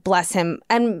bless him.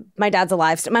 And my dad's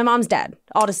alive. My mom's dead,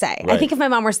 all to say. Right. I think if my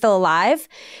mom were still alive,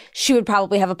 she would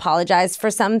probably have apologized for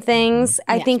some things.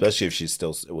 I think, Especially if she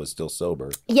was still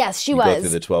sober. yes, she You was. go through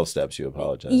the 12 steps, you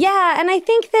apologize. Yeah, and I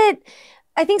think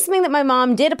something that my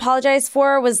mom did apologize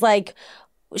for was like,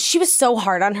 she was so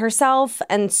hard on herself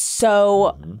and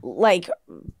so like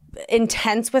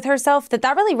intense with herself that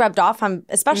really rubbed off on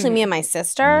especially me and my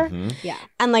sister. Yeah.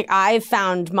 And like I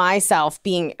found myself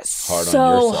being Hard on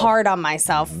so yourself. hard on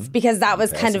myself because that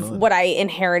was kind of on. what I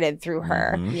inherited through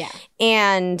her. Yeah.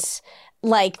 And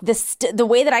like the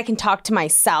way that I can talk to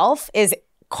myself is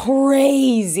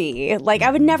crazy. Like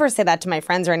I would never say that to my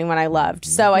friends or anyone I loved.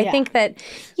 So I think that,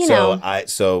 you know.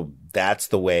 So that's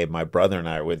the way my brother and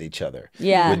I are with each other.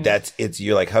 Yeah.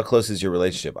 You're like, how close is your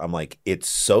relationship? I'm like, it's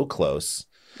so close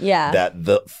Yeah. that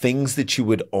the things that you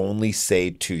would only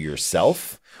say to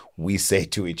yourself, we say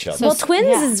to each other. Well,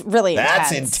 twins is really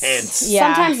That's intense. intense.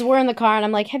 Yeah. Sometimes we're in the car and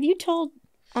I'm like, have you told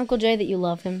Uncle Jay that you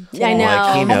love him? I know.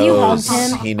 Like, he Have you knows.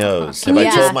 hugged him? He knows. Can Have you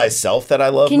I told just- myself that I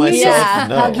love Can you myself? just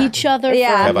No. hug each other? Yeah.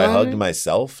 For a Have I moment? hugged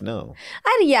myself? No.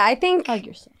 I think Hug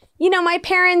yourself. my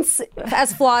parents,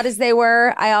 as flawed as they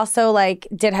were, I also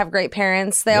did have great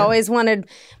parents. They always wanted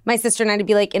my sister and I to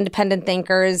be independent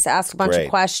thinkers, ask a bunch Great. of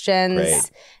questions,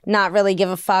 Great. not really give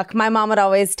a fuck. My mom would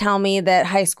always tell me that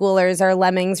high schoolers are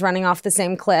lemmings running off the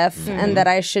same cliff and that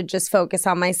I should just focus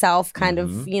on myself, kind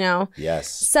of, Yes.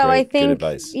 So Great. I think, Good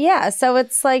advice. yeah, so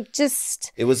it's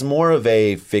just, It was more of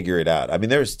a figure it out. I mean,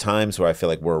 there's times where I feel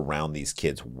like we're around these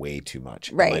kids way too much.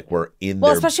 And, Right. we're in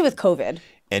well, their especially with COVID.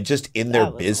 and just in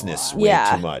their business way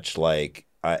Yeah. too much.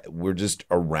 We're just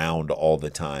around all the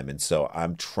time, and so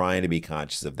I'm trying to be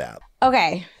conscious of that.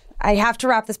 Okay, I have to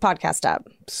wrap this podcast up.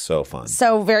 So fun.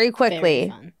 So very quickly, Very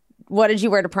fun. what did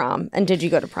you wear to prom? And did you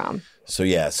go to prom? So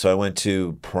I went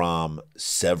to prom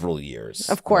several years.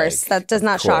 Of course, that does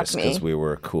not shock me. because we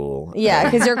were cool. Yeah,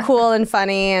 because you're cool and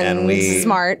funny and, and we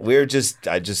smart.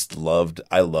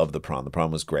 I loved the prom. The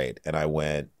prom was great, and I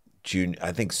went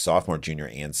I think sophomore, junior,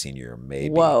 and senior year, maybe.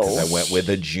 Whoa. 'Cause I went with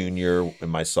a junior in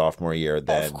my sophomore year.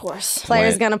 Then Of course.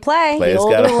 Players gonna play. Players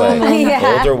older gotta play. women.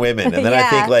 Yeah. Older women. And then Yeah.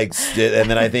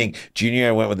 I think junior year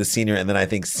I went with the senior, and then I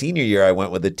think senior year I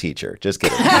went with the teacher. Just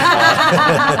kidding.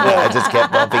 I just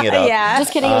kept bumping it up. Yeah.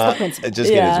 Just kidding. It was the principal. Just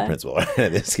kidding, it's the principal.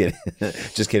 Just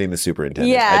kidding. Just kidding, the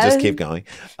superintendent. Yeah. I just keep going.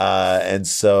 And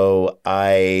so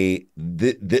I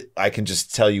can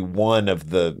just tell you one of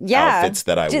the outfits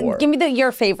that I wore. Give me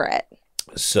your favorite.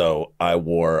 So I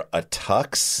wore a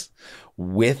tux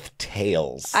with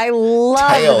tails. I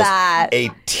love tails, that. A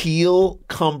teal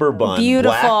cummerbund,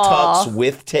 Beautiful. black tux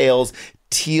with tails,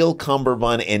 teal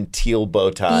cummerbund, and teal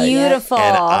bow tie. Beautiful.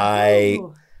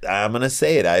 And I'm going to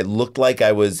say it. I looked like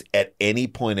I was at any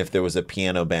point, if there was a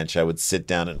piano bench, I would sit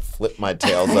down and flip my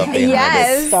tails up behind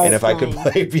Yes. it. And if I could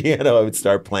play piano, I would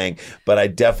start playing. But I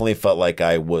definitely felt like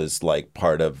I was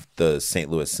part of the St.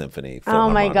 Louis Symphony Oh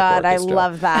my Philharmonic God, I Orchestra.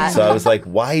 love that. So I was like,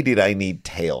 why did I need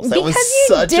tails? That was Because you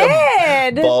such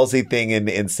did. a ballsy thing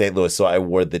in St. Louis. So I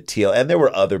wore the teal. And there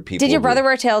were other people. Did your who- brother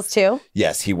wear tails too?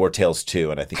 Yes, he wore tails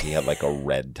too, and I think he had a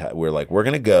red tie. We're we're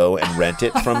gonna go and rent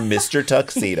it from Mr.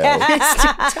 Tuxedo.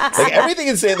 Everything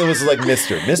in St. Louis was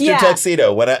Mr. Yeah.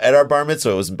 Tuxedo. When at our bar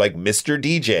mitzvah, it was Mr.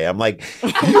 DJ. I'm like,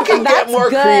 you can get more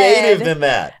good. creative than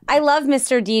that. I love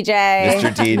Mr. DJ.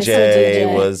 Mr. DJ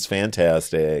DJ. was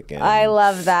fantastic. And I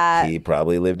love that. He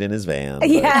probably lived in his van. but-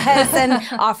 Yes, and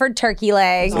offered turkey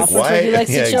legs. Offered Why? turkey legs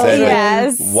to Yeah, children.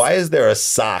 Yes. Why is there a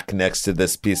sock next to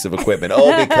this piece of equipment? Oh,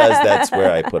 because that's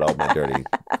where I put all my dirty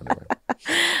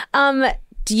underwear.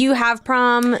 Do you have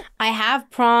prom? I have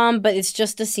prom, but it's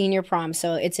just a senior prom,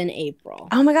 so it's in April.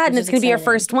 Oh my God, and Which it's is going to be your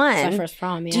exciting. first one. It's my first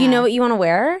prom, yeah. Do you know what you want to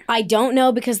wear? I don't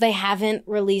know because they haven't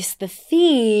released the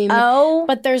theme. Oh.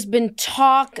 But there's been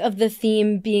talk of the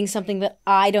theme being something that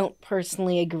I don't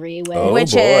personally agree with. Oh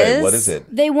Which boy, is- what is it?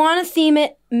 They want to theme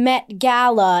it Met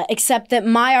Gala, except that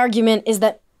my argument is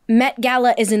that Met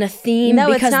Gala isn't a theme No,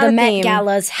 it's because not the a Met theme.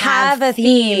 Galas Have a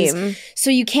themes. theme. So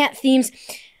you can't themes.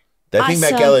 I think Met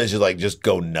saw- Gala is just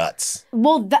go nuts.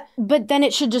 Well, but then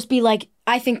it should just be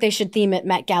I think they should theme it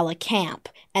Met Gala camp,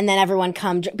 and then everyone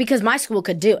come because my school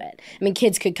could do it. I mean,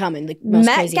 kids could come in the most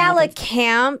Met crazy Gala outfits.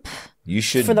 camp. You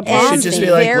should, For the you prom should just thing.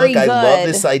 be like, Very look, I love good.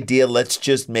 this idea. Let's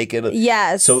just make it.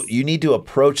 Yes. So you need to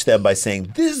approach them by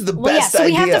saying, this is the Well, yeah, best so we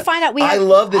idea. have to find out. I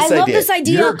love this idea. I love this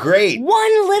idea. You're great.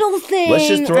 One little thing. Let's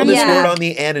just throw this Yeah. word on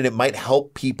the end and it might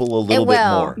help people a little bit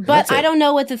will. more. But That's I it. don't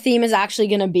know what the theme is actually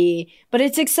going to be. But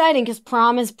it's exciting because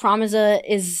prom is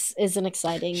an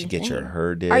exciting. You should get thing. your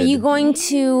hair did. Are you going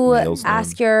to Nails done.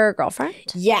 ask your girlfriend?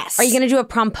 Yes. Are you going to do a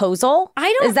promposal?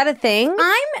 I don't- Is that a thing?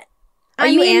 I Are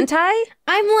you mean, anti?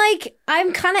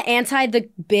 I'm kind of anti the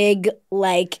big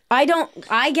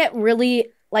I get really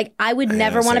I would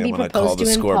never want to be proposed call to the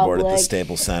in scoreboard public. at the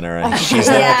Staples Center. And she's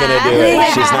not going to do it.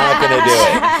 She's not going to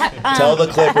do it. Tell the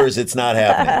Clippers it's not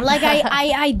happening.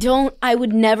 I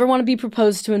would never want to be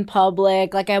proposed to in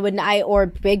public. Or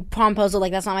big promposal,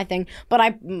 that's not my thing. But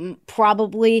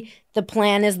probably the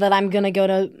plan is that I'm going to go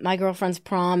to my girlfriend's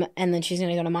prom and then she's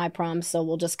going to go to my prom. So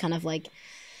we'll just kind of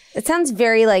It sounds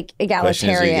very Question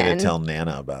is, are you egalitarian. going to tell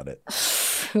Nana about it?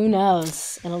 who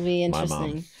knows? It'll be My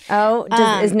interesting. Oh,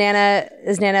 is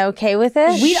Nana okay with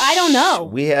it? I don't know.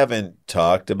 We haven't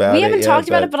talked about it. We haven't yet, talked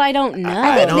about it, but I don't know.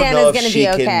 I think don't know Nana's if going to she be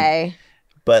can- okay.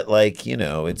 But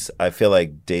it's. I feel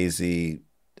like Daisy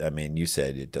I mean, you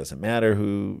said it doesn't matter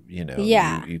who,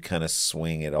 Yeah. you kind of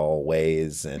swing it all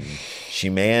ways. And she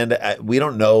may end, we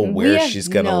don't know where she's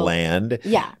going to land.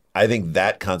 Yeah. I think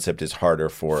that concept is harder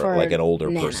for like an older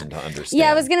person to understand.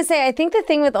 Yeah, I was going to say, I think the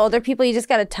thing with older people, you just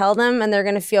got to tell them and they're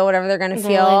going to feel whatever they're going to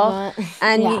feel.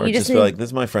 And Yeah. Or you just just be like, this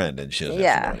is my friend, and she doesn't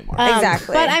have to know anymore.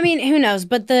 Exactly. But I mean, who knows?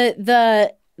 But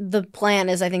the plan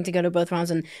is, I think, to go to both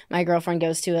rounds. And my girlfriend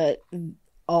goes to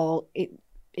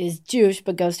is Jewish,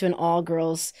 but goes to an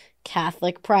all-girls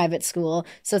Catholic private school.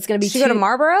 So it's going to be Did you go to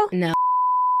Marlboro? No.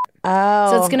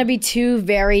 Oh. So it's going to be two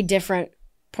very different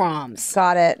proms.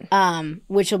 Got it.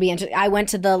 Which will be interesting. I went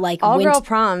to the all-girl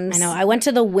proms. I know. I went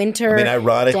to the winter. I mean,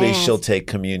 ironically, dance. she'll take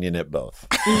communion at both.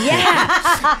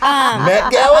 Yeah.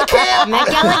 Met Gala camp. Met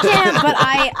Gala camp. But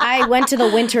I went to the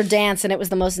winter dance and it was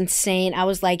the most insane. I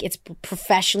was like, it's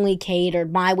professionally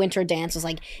catered. My winter dance was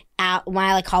like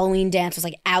my Halloween dance was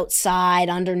like outside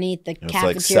underneath the It's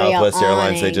cafeteria like Southwest Airlines.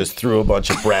 awning. They just threw a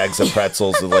bunch of bags of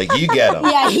pretzels and like, you get them.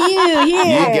 Yeah, you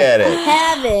get it.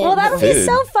 Have it. Well, that'll be Food.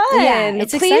 so fun. Yeah,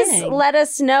 it's Please exciting. let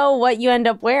us know what you end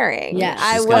up wearing. Yeah,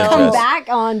 I She's will gonna come dress- back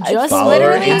on just Follow her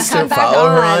literally Insta- come back follow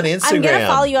her on I'm gonna Instagram.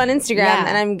 follow you on Instagram,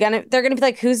 Yeah. and they're gonna be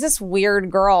like, "Who's this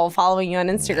weird girl following you on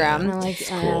Instagram?"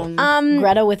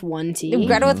 Greta with one T.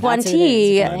 Greta with one That's who it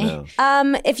is, T. okay? I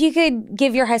know. If you could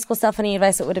give your high school self any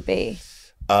advice, what would it be?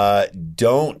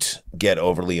 Don't get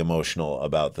overly emotional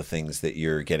about the things that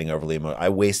you're getting overly emotional. I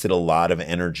wasted a lot of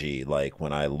energy, like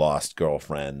when I lost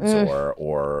girlfriends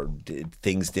or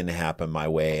things didn't happen my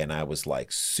way, and I was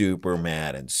like super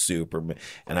mad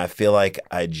and I feel like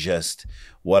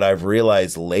what I've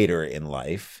realized later in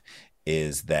life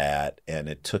is that, and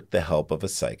it took the help of a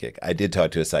psychic. I did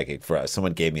talk to a psychic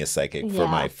someone gave me a psychic for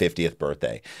my 50th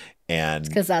birthday.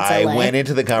 And 'cause that's I LA. went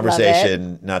into the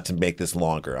conversation, not to make this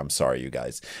longer, I'm sorry, you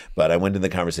guys, but I went into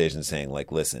the conversation saying,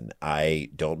 like, listen, I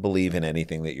don't believe in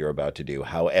anything that you're about to do.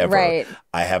 However, Right.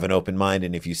 I have an open mind,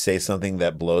 and if you say something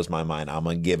that blows my mind, I'm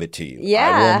going to give it to you. Yeah.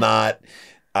 I will not.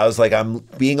 I was like, I'm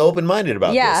being open-minded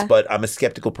about Yeah. this, but I'm a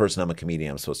skeptical person. I'm a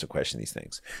comedian. I'm supposed to question these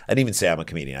things. I didn't even say I'm a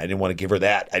comedian. I didn't want to give her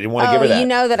that. I didn't want to give her that. You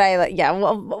know that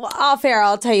well, off air,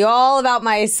 I'll tell you all about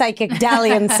my psychic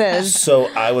dalliances. So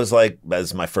I was like,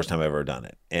 that's my first time I've ever done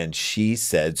it. And she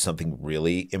said something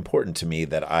really important to me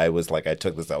that I was like, I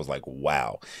took this, I was like,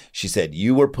 wow. She said,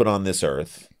 you were put on this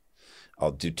earth.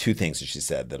 I'll do two things that she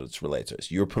said that it's related to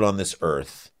us. You were put on this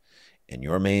earth, and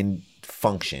your main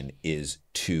function is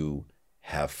to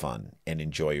have fun and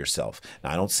enjoy yourself.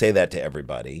 Now, I don't say that to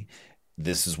everybody.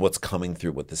 This is what's coming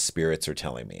through, what the spirits are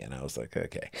telling me. And I was like,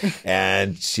 okay.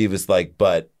 And she was like,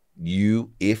 but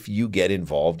if you get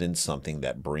involved in something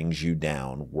that brings you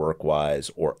down work-wise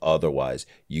or otherwise,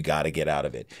 you got to get out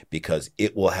of it, because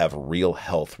it will have real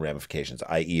health ramifications,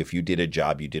 i.e. if you did a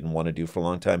job you didn't want to do for a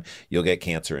long time, you'll get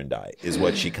cancer and die, is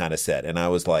what she kind of said. And I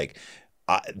was like,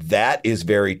 that is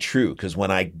very true, because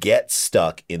when I get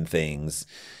stuck in things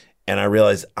and I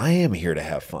realize I am here to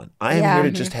have fun. I am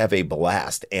here to just have a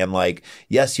blast. And like,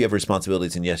 yes, you have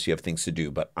responsibilities and yes, you have things to do,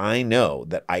 but I know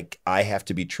that I have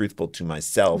to be truthful to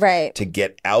myself to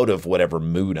get out of whatever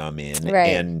mood I'm in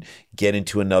and get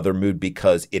into another mood,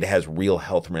 because it has real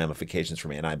health ramifications for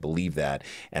me. And I believe that.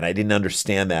 And I didn't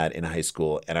understand that in high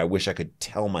school. And I wish I could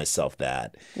tell myself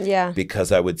that. Yeah.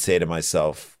 Because I would say to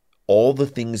myself, all the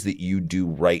things that you do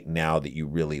right now that you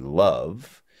really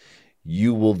love,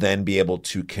 you will then be able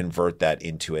to convert that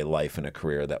into a life and a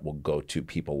career that will go to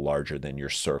people larger than your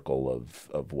circle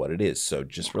of what it is. So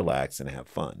just relax and have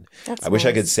fun. I wish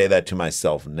I could say that to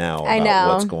myself now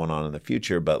about what's going on in the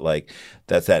future, but like,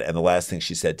 that's that. And the last thing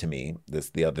she said to me,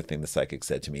 the other thing the psychic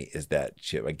said to me is that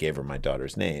I gave her my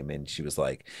daughter's name, and she was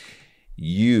like,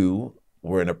 you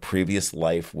were in a previous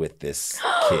life with this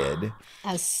kid.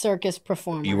 As circus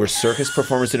performers. You were circus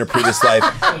performers in a previous life.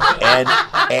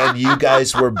 And you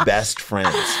guys were best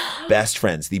friends. Best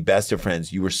friends. The best of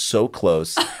friends. You were so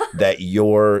close that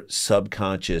your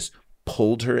subconscious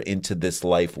pulled her into this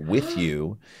life with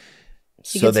you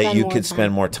so that you could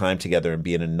spend more time together and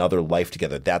be in another life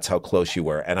together. That's how close you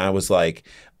were. And I was like,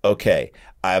 okay,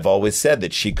 I've always said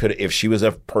that she could, if she was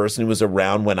a person who was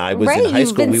around when I was in high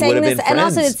school, we would have been friends. And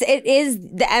also, it is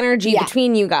the energy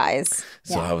between you guys.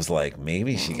 So I was like,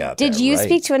 maybe she got Did that you right.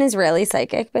 speak to an Israeli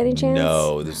psychic by any chance?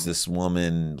 No, there's this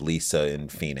woman, Lisa, in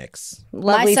Phoenix.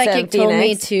 Love My Lisa psychic in told me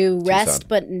Phoenix. to rest,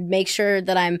 but make sure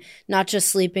that I'm not just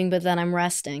sleeping, but that I'm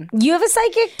resting. You have a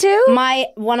psychic too?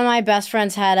 One of my best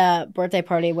friends had a birthday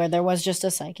party where there was just a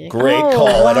psychic. Great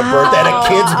call at a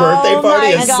kid's birthday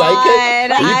party, a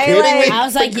psychic? Are you kidding me? I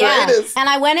was like, The yeah. greatest. And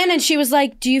I went in and she was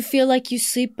like, do you feel like you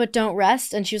sleep but don't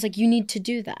rest? And she was like, you need to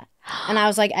do that. And I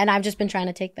was like, and I've just been trying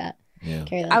to take that.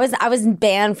 carry that. I was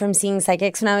banned from seeing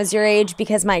psychics when I was your age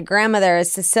because my grandmother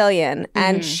is Sicilian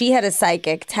and she had a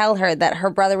psychic tell her that her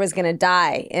brother was going to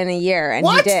die in a year, and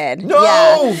he did. No!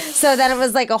 Yeah. So then it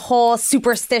was like a whole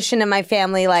superstition in my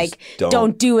family, like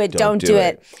don't do it, don't do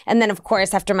it. And then of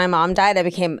course after my mom died, I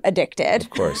became addicted. Of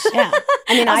course. Yeah.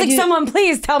 I mean, I was like, someone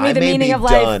please tell me the meaning of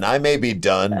life. I may be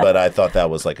done, but I thought that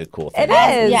was like a cool thing. It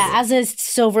is. Yeah, as a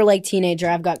Silver Lake teenager,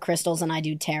 I've got crystals and I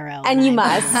do tarot. And you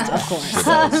must. Of course. She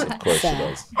does. Of course she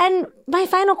does. And my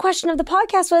final question of the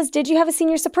podcast was, did you have a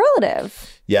senior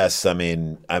superlative? Yes, I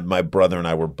mean, my brother and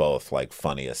I were both like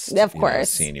funniest, of course,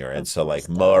 senior, and so like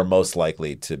most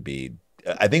likely to be.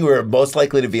 I think we were most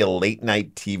likely to be a late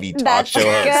night TV talk show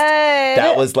host. Good.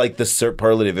 That was like the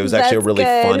superlative. It was actually a really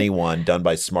good. funny one done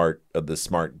by the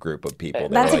smart group of people.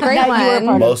 They That's were a great That you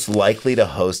were one. most likely to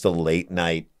host a late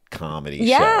night comedy show.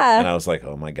 Yeah. And I was like,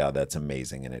 oh my God, that's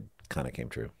amazing. And it kind of came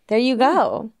true. There you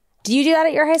go. Do you do that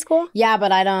at your high school? Yeah,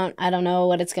 but I don't know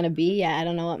what it's gonna be yet. I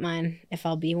don't know what if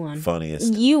I'll be one.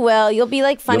 Funniest. You will. You'll be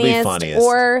like funniest,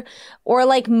 or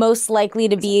like most likely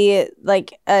to be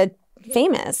like a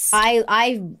famous.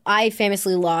 I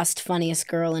famously lost funniest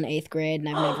girl in 8th grade, and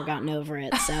I've never gotten over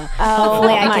it. So Oh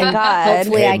my God.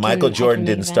 Hopefully Hey, I Michael can Jordan make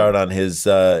didn't that. start on his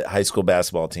high school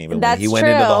basketball team. And That's when he went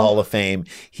into the true. Hall of Fame,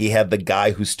 he had the guy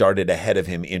who started ahead of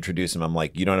him introduce him. I'm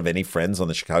like, you don't have any friends on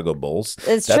the Chicago Bulls?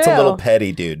 It's That's true. a little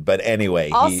petty, dude. But anyway.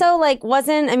 Also,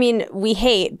 wasn't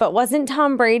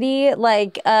Tom Brady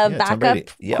like a backup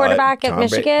quarterback at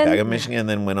Michigan? Back at Michigan, and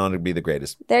then went on to be the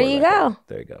greatest. There you quarterback. go.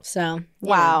 There you go. So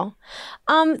Wow.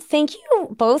 Thank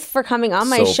you both for coming on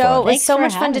my So show. fun. It was Thanks so for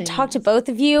much fun to having talk us. to both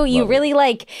of you. You really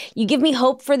you give me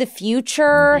hope for the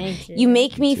future. Thank you. You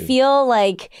make me feel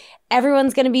like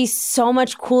everyone's going to be so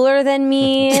much cooler than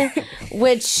me,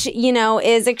 which,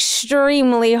 is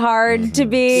extremely hard to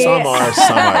be. Some are,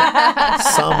 some are.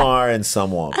 Some are and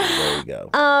some won't. But there you go.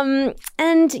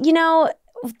 And,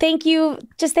 thank you.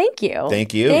 Just thank you.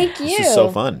 Thank you. Thank This you. is so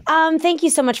fun. Thank you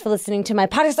so much for listening to my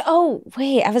podcast. Oh,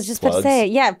 wait, I was just about to Plugs? say,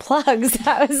 yeah, plugs.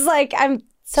 I was like, I'm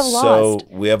so lost. So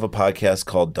we have a podcast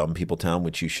called Dumb People Town,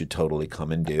 which you should totally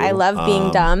come and do. I love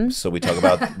being dumb. So we talk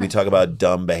about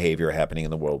dumb behavior happening in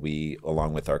the world. We,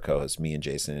 along with our co-hosts, me and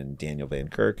Jason and Daniel Van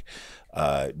Kirk,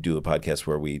 do a podcast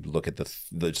where we look at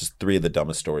the just 3 of the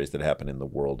dumbest stories that happen in the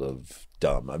world of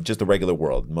dumb, of just the regular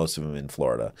world, most of them in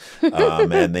Florida,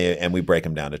 and we break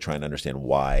them down to try and understand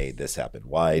why this happened.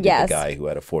 Why did the guy who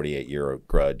had a 48-year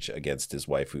grudge against his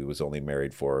wife, who was only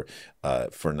married for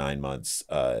 9 months,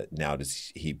 now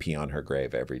does he pee on her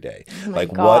grave every day?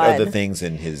 What are the things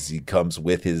he comes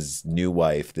with his new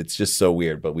wife that's just so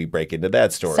weird? But we break into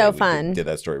that story. So we fun. Did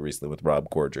that story recently with Rob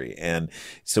Corddry, and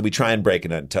so we try and break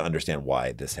it to understand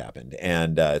why this happened,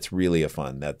 and it's really a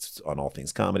fun. That's on all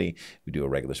things comedy. We do a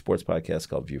regular sports podcast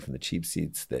called View from the Cheap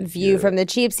Seats. View from the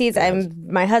Cheap Seats.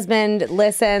 My husband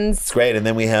listens. It's great. And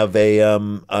then we have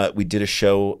we did a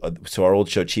show. So our old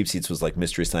show, Cheap Seats, was like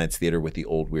Mystery Science Theater with the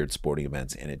old weird sporting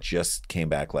events. And it just came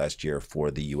back last year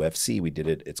for the UFC. We did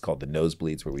it. It's called The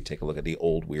Nosebleeds, where we take a look at the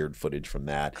old weird footage from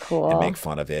that and make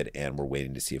fun of it. And we're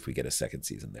waiting to see if we get a second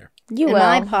season there. You And will.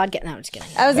 my podcast. No, I'm just kidding.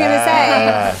 I was going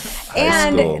to say.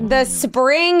 And the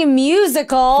spring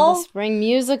musical. The spring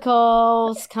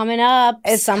musical's coming up.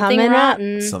 It's Something coming up.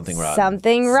 Rotten. Something rotten.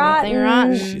 Something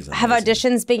rotten. She's Have amazing.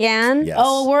 auditions began? Yes.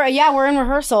 Oh, we're in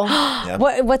rehearsal.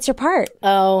 What's your part?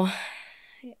 Oh,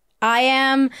 I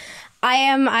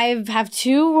have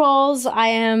 2 roles. I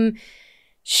am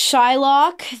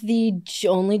Shylock, the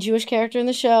only Jewish character in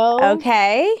the show.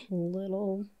 Okay.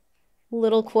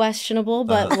 Little questionable,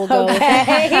 but we'll go with it.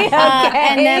 Okay.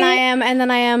 And then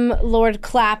I am Lord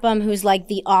Clapham, who's like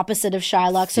the opposite of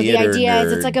Shylock. So the Theater idea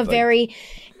is it's like a nerd, very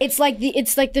it's like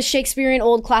the Shakespearean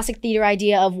old classic theater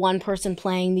idea of one person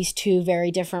playing these 2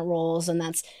 very different roles, and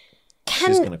that's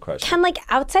She's gonna crush Can like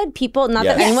outside people, not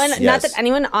Yes. that anyone, Yes. not that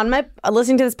anyone on my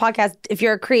listening to this podcast, if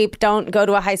you're a creep, don't go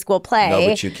to a high school play. No,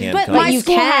 but you can. But come. my you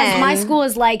school can. my school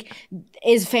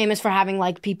is famous for having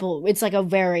like people. It's like a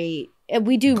very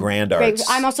we do Grand arts.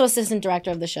 I'm also assistant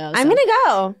director of the show. I'm so gonna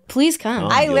go. please come.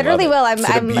 I You'll literally love it. will.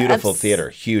 I'm It's a beautiful obs- theater,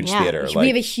 huge theater. we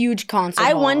have a huge concert.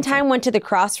 I hall. one time went to the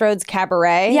Crossroads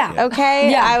Cabaret. Yeah.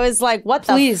 Okay. Yeah. I was like, what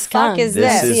Please the fuck come. is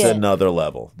This this? is another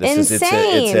level. This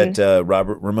Insane. It's at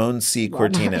Ramon C.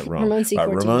 Cortina at Rome. Ramon C.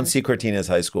 Cortina. Ramon C. Cortina's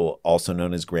high school, also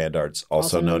known as Grand Arts,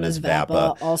 also known as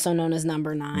VAPA. also known as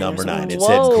Number 9. Number 9. It's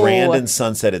Whoa. at Grand and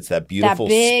Sunset. It's that beautiful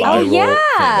big- spiral. Oh, yeah. thing.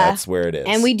 That's where it is.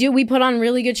 And we put on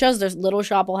really good shows. There's Little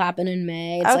Shop will happen in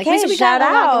May. It's Okay, we shout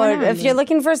got a lot going out on. if you're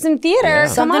looking for some theater. Yeah.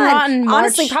 Come Something on, Rotten, March.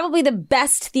 honestly, probably the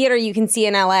best theater you can see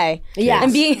in LA. Yes.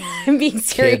 and being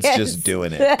serious. kids just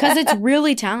doing it. because it's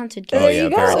really talented kids. Oh yeah, you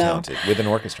go. very So- talented with an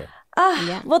orchestra.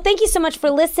 Well, thank you so much for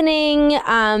listening.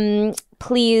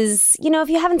 Please, if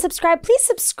you haven't subscribed, please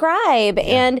subscribe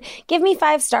and give me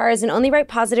 5 stars and only write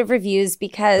positive reviews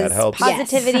because That helps.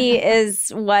 positivity is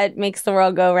what makes the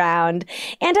world go round.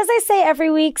 And as I say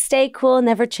every week, stay cool,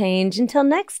 never change. Until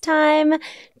next time,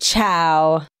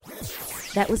 ciao.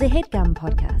 That was a HeadGum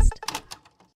podcast.